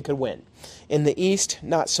Caesar and you could win. In the East,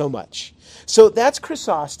 not so much. So that's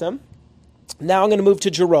Chrysostom. Now I'm going to move to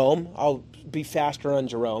Jerome. I'll be faster on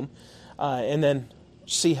Jerome, and then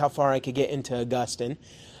see how far I could get into Augustine.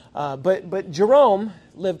 But Jerome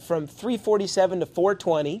lived from 347 to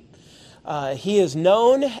 420. He is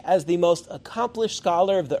known as the most accomplished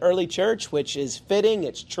scholar of the early church, which is fitting,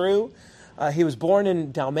 it's true. He was born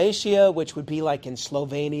in Dalmatia, which would be like in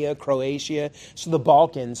Slovenia, Croatia, so the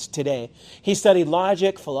Balkans today. He studied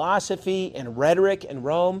logic, philosophy, and rhetoric in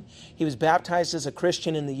Rome. He was baptized as a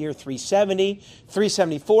Christian in the year 370.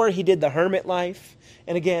 374, he did the hermit life.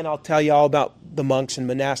 And again, I'll tell you all about the monks and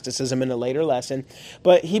monasticism in a later lesson.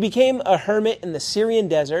 But he became a hermit in the Syrian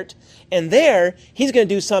desert. And there, he's going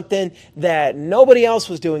to do something that nobody else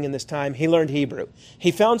was doing in this time. He learned Hebrew. He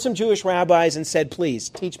found some Jewish rabbis and said, please,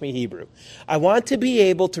 teach me Hebrew. I want to be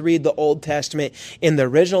able to read the Old Testament in the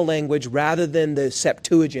original language rather than the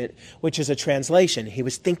Septuagint, which is a translation. He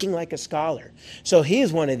was thinking like a scholar. So he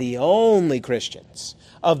is one of the only Christians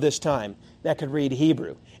of this time that could read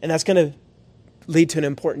Hebrew. And that's going to lead to an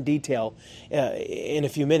important detail in a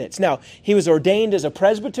few minutes. Now, he was ordained as a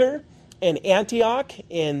presbyter in Antioch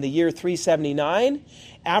in the year 379.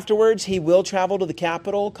 Afterwards, he will travel to the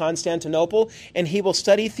capital, Constantinople, and he will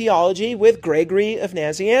study theology with Gregory of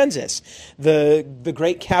Nazianzus, the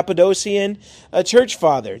great Cappadocian church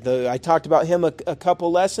father. I talked about him a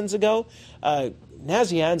couple lessons ago.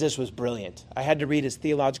 Nazianzus was brilliant. I had to read his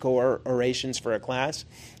theological orations for a class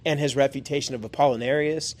and his refutation of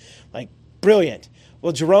Apollinarius. Brilliant.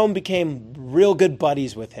 Well, Jerome became real good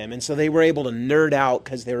buddies with him, and so they were able to nerd out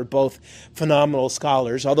because they were both phenomenal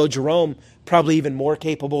scholars, although Jerome probably even more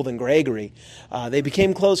capable than Gregory. They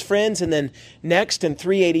became close friends, and then next in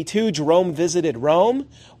 382, Jerome visited Rome,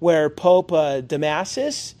 where Pope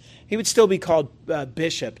Damasus, he would still be called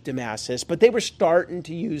Bishop Damasus, but they were starting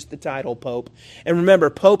to use the title Pope. And remember,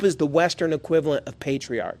 Pope is the Western equivalent of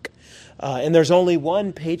Patriarch, and there's only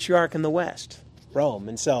one Patriarch in the West, Rome.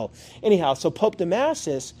 And so, anyhow, Pope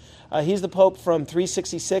Damasus, he's the Pope from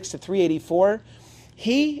 366 to 384.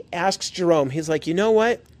 He asks Jerome, he's like, you know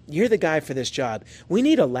what? You're the guy for this job. We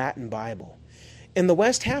need a Latin Bible. In the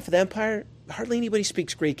west half of the empire, hardly anybody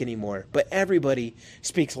speaks Greek anymore, but everybody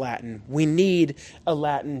speaks Latin. We need a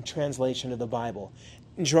Latin translation of the Bible.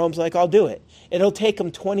 And Jerome's like, I'll do it. It'll take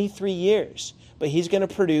him 23 years, but he's going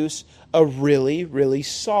to produce a really, really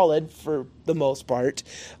solid, for the most part,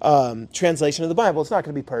 translation of the Bible. It's not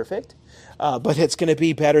going to be perfect, but it's going to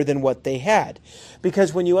be better than what they had.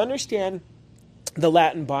 Because when you understand the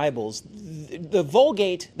Latin Bibles, the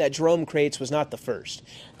Vulgate that Jerome creates was not the first.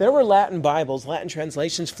 There were Latin Bibles, Latin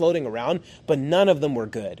translations floating around, but none of them were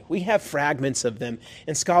good. We have fragments of them,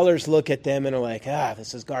 and scholars look at them and are like,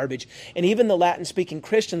 this is garbage. And even the Latin-speaking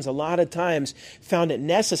Christians a lot of times found it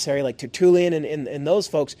necessary, like Tertullian and those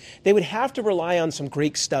folks, they would have to rely on some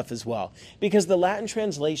Greek stuff as well, because the Latin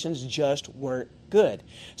translations just weren't good.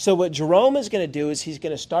 So what Jerome is going to do is he's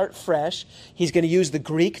going to start fresh. He's going to use the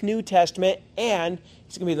Greek New Testament, and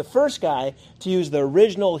he's going to be the first guy to use the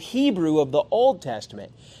original Hebrew of the Old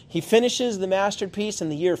Testament. He finishes the masterpiece in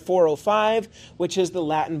the year 405, which is the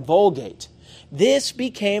Latin Vulgate. This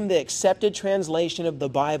became the accepted translation of the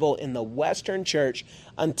Bible in the Western Church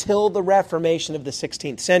until the Reformation of the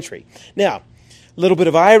 16th century. Now, a little bit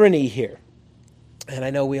of irony here. And I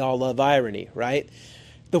know we all love irony, right?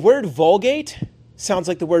 The word Vulgate sounds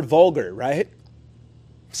like the word vulgar, right?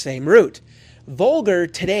 Same root. Vulgar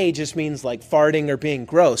today just means like farting or being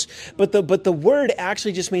gross. But the word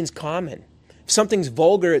actually just means common. If something's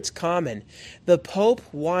vulgar, it's common. The Pope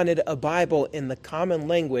wanted a Bible in the common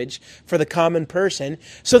language for the common person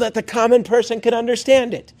so that the common person could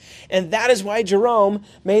understand it. And that is why Jerome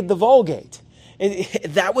made the Vulgate.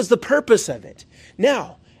 That was the purpose of it.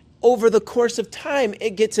 Now, over the course of time,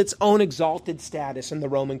 it gets its own exalted status in the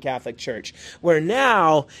Roman Catholic Church, where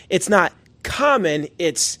now it's not common,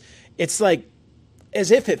 it's like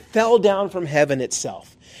as if it fell down from heaven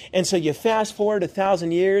itself. And so you fast forward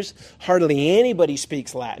 1,000 years, hardly anybody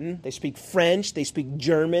speaks Latin. They speak French, they speak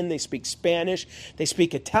German, they speak Spanish, they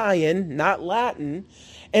speak Italian, not Latin.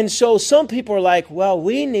 And so some people are like, well,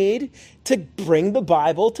 we need to bring the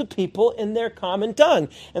Bible to people in their common tongue.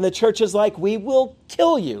 And the church is like, we will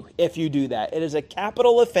kill you if you do that. It is a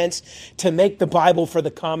capital offense to make the Bible for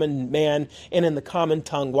the common man and in the common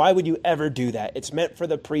tongue. Why would you ever do that? It's meant for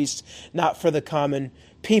the priests, not for the common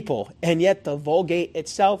people. And yet the Vulgate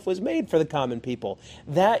itself was made for the common people.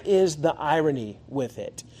 That is the irony with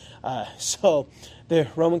it. So the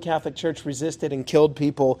Roman Catholic Church resisted and killed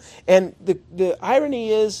people. And the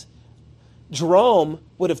irony is Jerome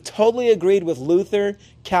would have totally agreed with Luther,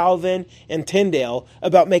 Calvin, and Tyndale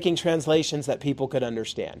about making translations that people could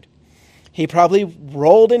understand. He probably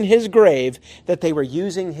rolled in his grave that they were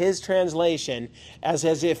using his translation as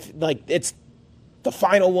if like it's the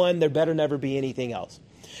final one, there better never be anything else.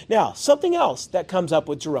 Now, something else that comes up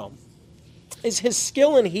with Jerome is his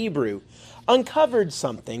skill in Hebrew uncovered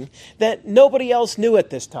something that nobody else knew at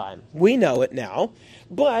this time. We know it now,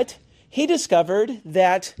 but he discovered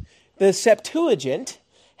that the Septuagint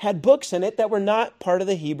had books in it that were not part of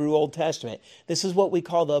the Hebrew Old Testament. This is what we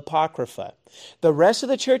call the Apocrypha. The rest of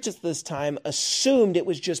the church at this time assumed it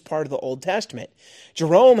was just part of the Old Testament.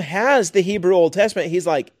 Jerome has the Hebrew Old Testament. He's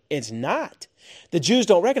like, it's not. The Jews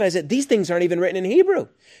don't recognize it. These things aren't even written in Hebrew.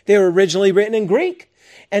 They were originally written in Greek.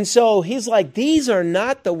 And so he's like, these are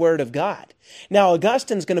not the Word of God. Now,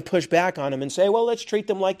 Augustine's going to push back on him and say, well, let's treat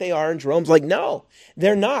them like they are. And Jerome's like, no,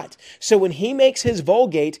 they're not. So when he makes his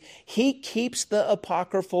Vulgate, he keeps the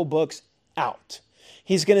apocryphal books out.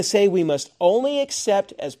 He's going to say we must only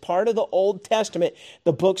accept as part of the Old Testament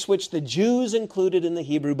the books which the Jews included in the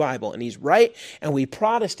Hebrew Bible. And he's right, and we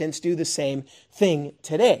Protestants do the same thing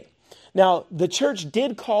today. Now, the church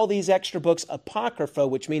did call these extra books apocrypha,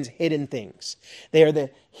 which means hidden things. They are the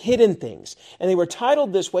hidden things. And they were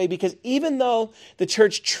titled this way because even though the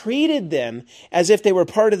church treated them as if they were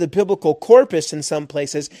part of the biblical corpus in some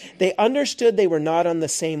places, they understood they were not on the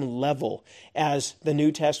same level as the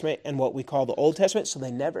New Testament and what we call the Old Testament, so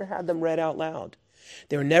they never had them read out loud.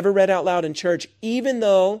 They were never read out loud in church, even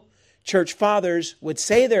though church fathers would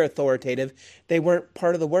say they're authoritative. They weren't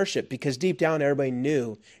part of the worship because deep down everybody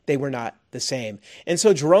knew they were not the same. And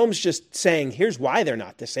so Jerome's just saying, here's why they're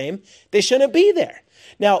not the same. They shouldn't be there.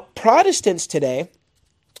 Now, Protestants today,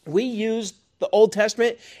 we use the Old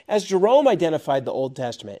Testament as Jerome identified the Old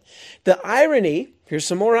Testament. The irony, here's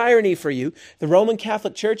some more irony for you. The Roman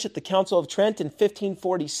Catholic Church at the Council of Trent in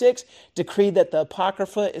 1546 decreed that the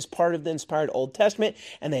Apocrypha is part of the inspired Old Testament,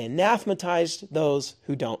 and they anathematized those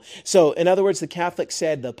who don't. So, in other words, the Catholics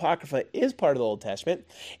said the Apocrypha is part of the Old Testament,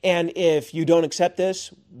 and if you don't accept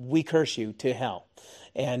this, we curse you to hell,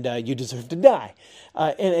 and you deserve to die.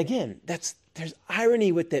 And again, there's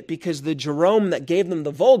irony with it because the Jerome that gave them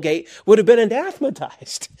the Vulgate would have been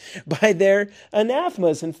anathematized by their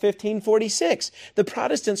anathemas in 1546. The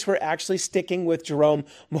Protestants were actually sticking with Jerome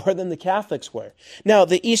more than the Catholics were. Now,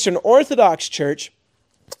 the Eastern Orthodox Church,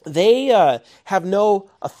 they have no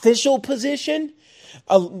official position.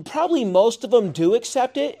 Probably most of them do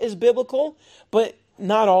accept it as biblical, but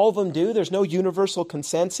not all of them do. There's no universal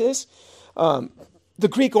consensus. The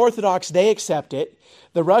Greek Orthodox, they accept it.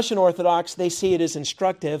 The Russian Orthodox, they see it as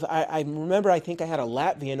instructive. I remember, I think I had a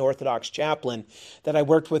Latvian Orthodox chaplain that I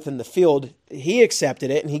worked with in the field. He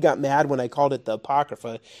accepted it, and he got mad when I called it the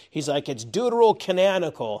Apocrypha. He's like, it's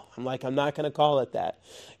deuterocanonical. I'm like, I'm not going to call it that.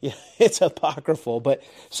 Yeah, it's apocryphal. But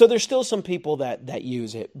so there's still some people that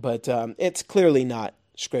use it, but it's clearly not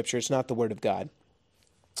Scripture. It's not the Word of God.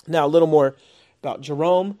 Now, a little more about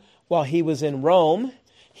Jerome. While he was in Rome,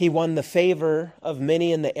 he won the favor of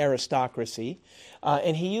many in the aristocracy,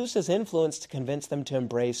 and he used his influence to convince them to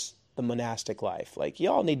embrace the monastic life. Like,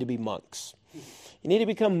 y'all need to be monks. You need to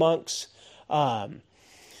become monks. And,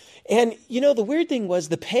 the weird thing was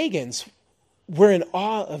the pagans were in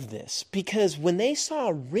awe of this because when they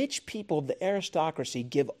saw rich people of the aristocracy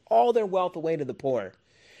give all their wealth away to the poor,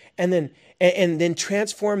 and then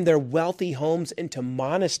transform their wealthy homes into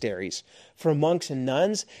monasteries for monks and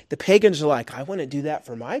nuns, the pagans are like, I want to do that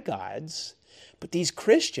for my gods. But these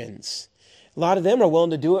Christians, a lot of them are willing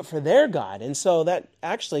to do it for their God. And so that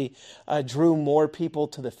actually drew more people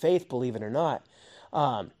to the faith, believe it or not.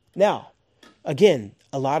 Now, again,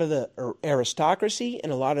 a lot of the aristocracy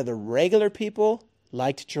and a lot of the regular people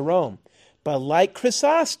liked Jerome. But like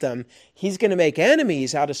Chrysostom, he's going to make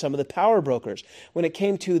enemies out of some of the power brokers. When it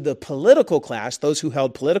came to the political class, those who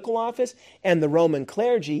held political office, and the Roman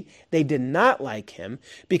clergy, they did not like him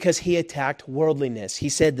because he attacked worldliness. He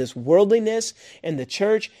said this worldliness in the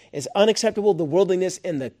church is unacceptable, the worldliness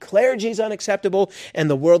in the clergy is unacceptable, and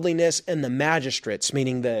the worldliness in the magistrates,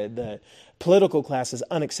 meaning the political class, is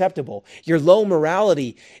unacceptable. Your low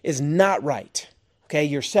morality is not right. Okay,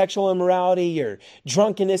 your sexual immorality, your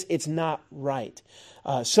drunkenness, it's not right.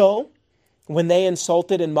 So when they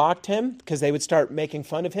insulted and mocked him, because they would start making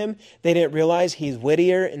fun of him, they didn't realize he's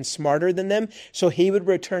wittier and smarter than them. So he would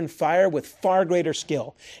return fire with far greater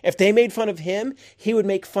skill. If they made fun of him, he would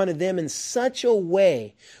make fun of them in such a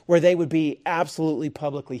way where they would be absolutely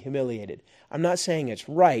publicly humiliated. I'm not saying it's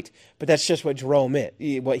right, but that's just what Jerome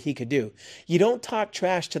is, what he could do. You don't talk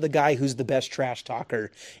trash to the guy who's the best trash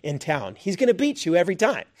talker in town. He's going to beat you every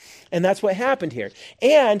time. And that's what happened here.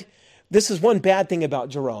 And this is one bad thing about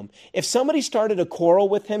Jerome. If somebody started a quarrel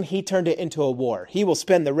with him, he turned it into a war. He will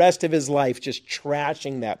spend the rest of his life just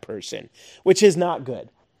trashing that person, which is not good.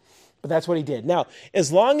 But that's what he did. Now,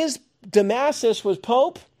 as long as Damasus was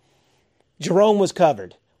pope, Jerome was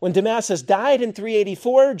covered. When Damasus died in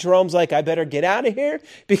 384, Jerome's like, I better get out of here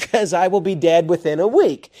because I will be dead within a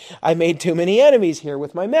week. I made too many enemies here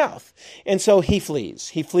with my mouth. And so he flees.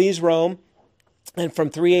 He flees Rome. And from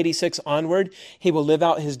 386 onward, he will live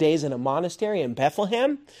out his days in a monastery in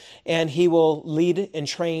Bethlehem, and he will lead and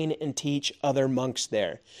train and teach other monks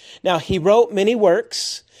there. Now, he wrote many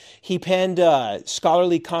works. He penned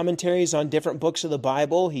scholarly commentaries on different books of the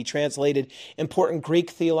Bible. He translated important Greek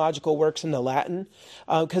theological works into Latin.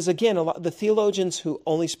 Because again, a lot of the theologians who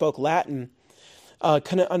only spoke Latin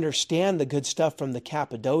couldn't understand the good stuff from the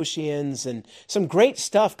Cappadocians and some great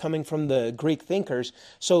stuff coming from the Greek thinkers.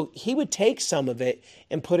 So he would take some of it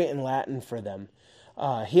and put it in Latin for them.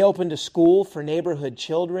 He opened a school for neighborhood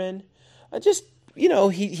children.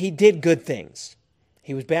 He did good things.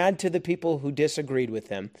 He was bad to the people who disagreed with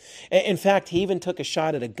him. In fact, he even took a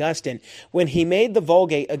shot at Augustine. When he made the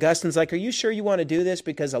Vulgate, Augustine's like, are you sure you want to do this?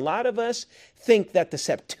 Because a lot of us think that the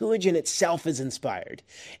Septuagint itself is inspired.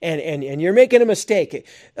 And you're making a mistake.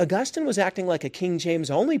 Augustine was acting like a King James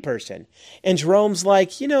only person. And Jerome's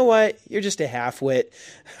like, you know what? You're just a half-wit.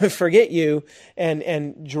 Forget you.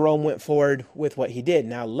 And Jerome went forward with what he did.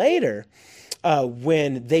 Now later,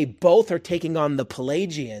 when they both are taking on the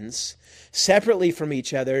Pelagians, separately from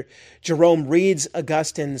each other, Jerome reads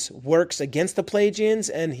Augustine's works against the Pelagians,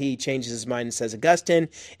 and he changes his mind and says, Augustine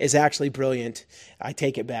is actually brilliant. I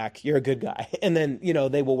take it back. You're a good guy. And then,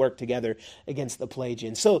 they will work together against the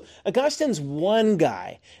Pelagians. So Augustine's one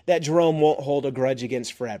guy that Jerome won't hold a grudge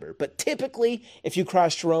against forever. But typically, if you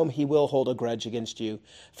cross Jerome, he will hold a grudge against you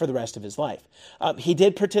for the rest of his life. He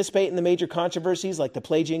did participate in the major controversies, like the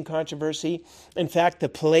Pelagian controversy. In fact, the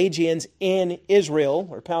Pelagians in Israel,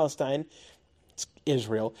 or Palestine,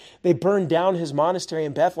 Israel, they burned down his monastery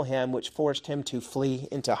in Bethlehem, which forced him to flee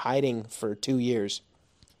into hiding for 2 years.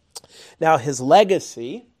 Now, his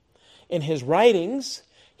legacy, in his writings,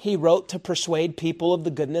 he wrote to persuade people of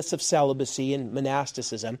the goodness of celibacy and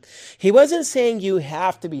monasticism. He wasn't saying you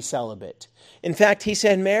have to be celibate. In fact, he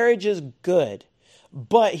said marriage is good.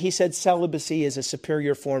 But he said celibacy is a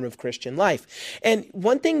superior form of Christian life. And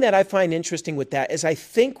one thing that I find interesting with that is I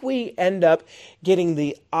think we end up getting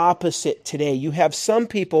the opposite today. You have some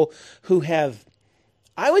people who have,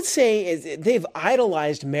 I would say, they've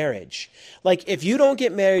idolized marriage. Like, if you don't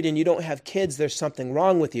get married and you don't have kids, there's something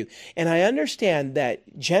wrong with you. And I understand that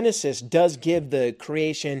Genesis does give the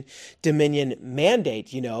creation dominion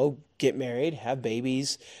mandate, get married, have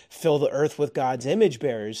babies, fill the earth with God's image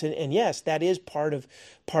bearers. And yes, that is part of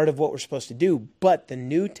what we're supposed to do. But the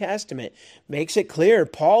New Testament makes it clear.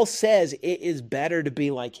 Paul says it is better to be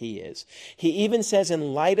like he is. He even says,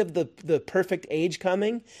 in light of the perfect age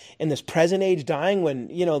coming and this present age dying, when,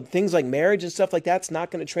 things like marriage and stuff like that's not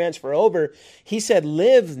going to transfer over, he said,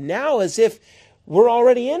 live now as if we're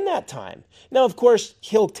already in that time. Now, of course,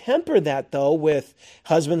 he'll temper that, though, with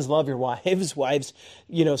husbands, love your wives, wives,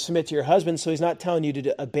 submit to your husbands. So he's not telling you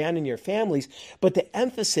to abandon your families. But the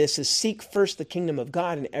emphasis is seek first the kingdom of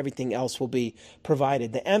God and everything else will be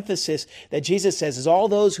provided. The emphasis that Jesus says is all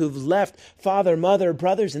those who've left father, mother,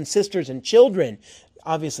 brothers and sisters and children,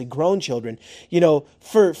 obviously grown children,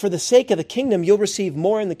 for the sake of the kingdom, you'll receive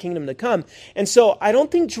more in the kingdom to come. And so I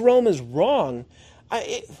don't think Jerome is wrong.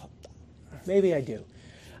 Maybe I do.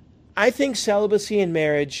 I think celibacy and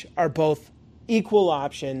marriage are both equal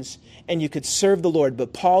options, and you could serve the Lord.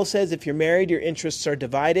 But Paul says if you're married, your interests are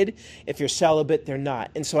divided. If you're celibate, they're not.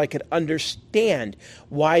 And so I could understand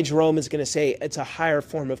why Jerome is going to say it's a higher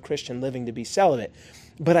form of Christian living to be celibate.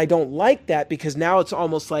 But I don't like that, because now it's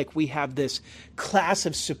almost like we have this class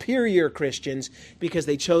of superior Christians because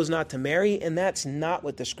they chose not to marry, and that's not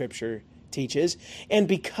what the Scripture teaches. And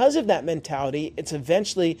because of that mentality, it's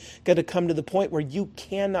eventually going to come to the point where you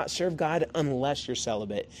cannot serve God unless you're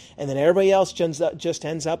celibate. And then everybody else just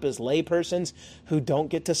ends up as laypersons who don't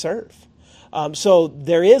get to serve. So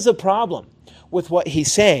there is a problem with what he's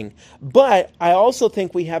saying. But I also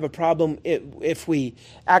think we have a problem if we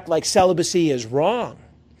act like celibacy is wrong.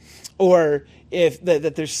 Or if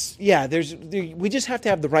we just have to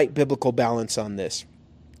have the right biblical balance on this.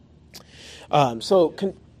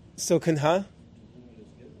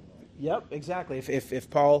 Yep, exactly. If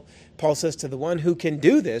Paul says to the one who can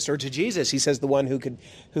do this, or to Jesus, he says the one who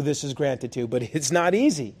this is granted to, but it's not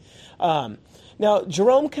easy. Now,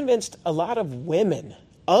 Jerome convinced a lot of women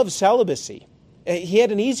of celibacy. He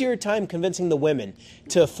had an easier time convincing the women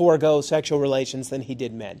to forego sexual relations than he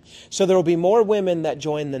did men. So there will be more women that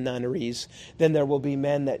join the nunneries than there will be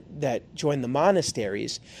men that join the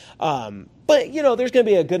monasteries. But, there's going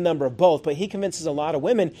to be a good number of both. But he convinces a lot of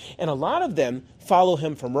women, and a lot of them follow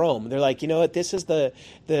him from Rome. They're like, what, this is the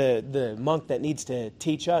monk that needs to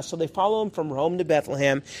teach us. So they follow him from Rome to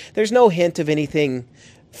Bethlehem. There's no hint of anything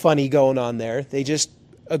funny going on there. They just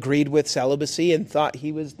agreed with celibacy and thought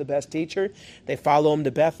he was the best teacher. They follow him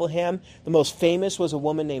to Bethlehem. The most famous was a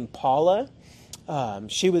woman named Paula.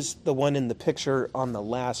 She was the one in the picture on the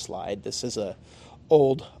last slide. This is a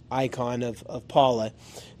old icon of Paula.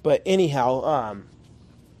 But anyhow,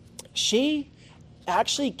 she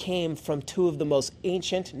actually came from two of the most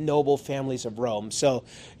ancient noble families of Rome. So,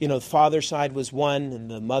 the father's side was one and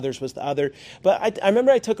the mother's was the other. But I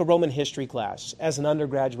remember I took a Roman history class as an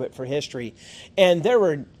undergraduate for history, and there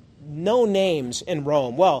were no names in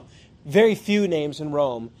Rome. Well, very few names in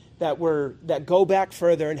Rome that go back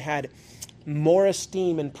further and had more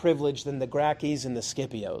esteem and privilege than the Gracchus and the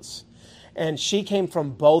Scipios. And she came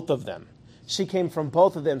from both of them.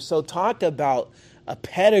 So talk about a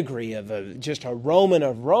pedigree of just a Roman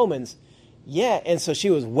of Romans. Yeah, and so she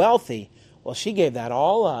was wealthy. Well, she gave that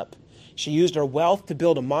all up. She used her wealth to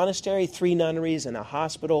build a monastery, 3 nunneries, and a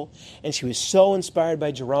hospital. And she was so inspired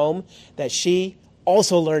by Jerome that she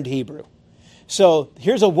also learned Hebrew. So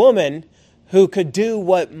here's a woman who could do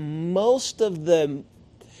what most of the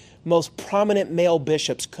most prominent male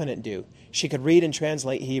bishops couldn't do. She could read and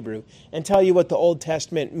translate Hebrew and tell you what the Old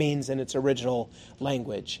Testament means in its original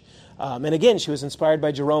language. And again, she was inspired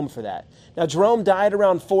by Jerome for that. Now, Jerome died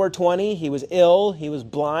around 420. He was ill. He was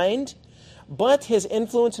blind. But his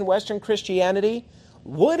influence in Western Christianity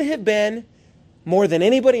would have been more than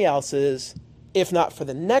anybody else's, if not for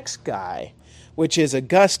the next guy, which is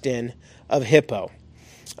Augustine of Hippo.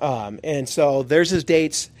 And so there's his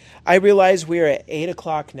dates. I realize we're at 8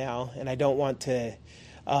 o'clock now, and I don't want to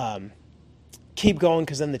keep going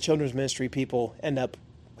because then the children's ministry people end up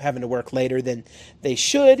having to work later than they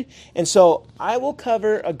should. And so I will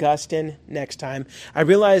cover Augustine next time. I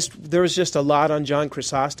realized there was just a lot on John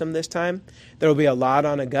Chrysostom this time. There will be a lot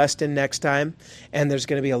on Augustine next time, and there's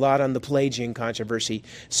going to be a lot on the Pelagian controversy.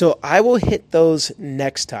 So I will hit those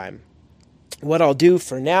next time. What I'll do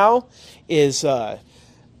for now is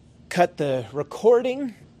cut the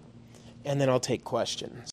recording, and then I'll take questions.